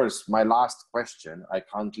 And of course, my last question, I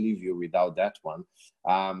can't leave you without that one,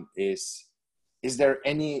 is there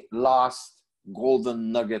any last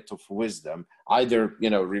golden nugget of wisdom, either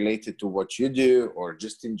related to what you do or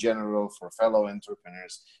just in general for fellow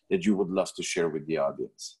entrepreneurs, that you would love to share with the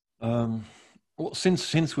audience? Well,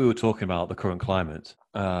 since we were talking about the current climate,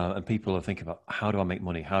 and people are thinking about, how do I make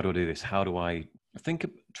money? How do I do this? How do I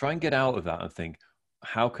try and get out of that and think,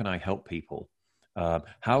 how can I help people?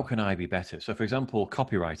 How can I be better? So, for example,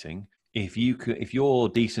 copywriting. If you're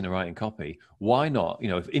decent at writing copy, why not?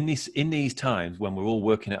 If in these times when we're all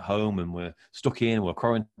working at home and we're stuck in, we're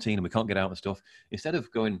quarantined and we can't get out and stuff, instead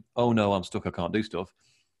of going, oh no, I'm stuck, I can't do stuff,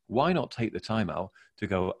 why not take the time out to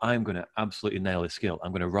go, I'm going to absolutely nail this skill.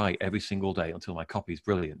 I'm going to write every single day until my copy is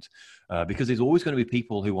brilliant. Because there's always going to be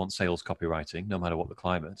people who want sales copywriting, no matter what the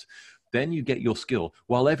climate. Then you get your skill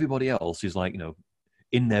while everybody else is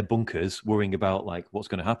in their bunkers worrying about what's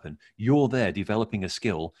going to happen. You're there developing a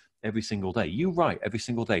skill every single day. You write every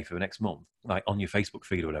single day for the next month, on your Facebook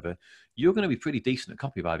feed or whatever. You're going to be pretty decent at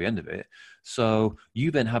copy by the end of it. So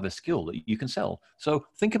you then have a skill that you can sell. So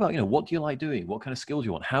think about, what do you like doing? What kind of skills do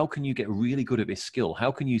you want? How can you get really good at this skill?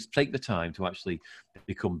 How can you take the time to actually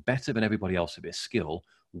become better than everybody else at this skill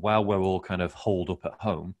while we're all kind of holed up at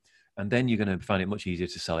home? And then you're going to find it much easier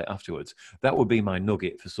to sell it afterwards. That would be my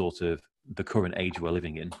nugget for sort of the current age we're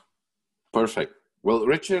living in. Perfect. Well,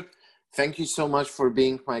 Richard, thank you so much for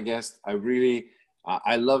being my guest. I really,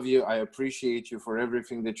 I love you. I appreciate you for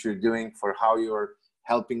everything that you're doing, for how you're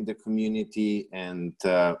helping the community, and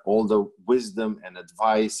all the wisdom and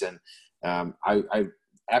advice. And I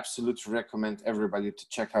absolutely recommend everybody to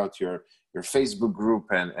check out your Facebook group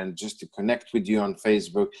and just to connect with you on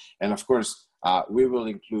Facebook. And of course, we will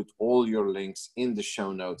include all your links in the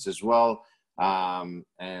show notes as well.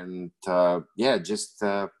 Just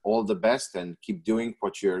all the best, and keep doing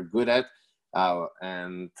what you're good at.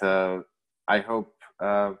 I hope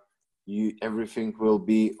everything will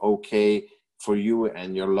be okay for you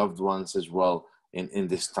and your loved ones as well in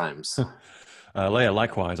these times. Leah,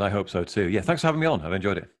 likewise. I hope so too. Yeah, thanks for having me on. I've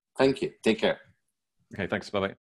enjoyed it. Thank you. Take care. Okay, thanks. Bye-bye.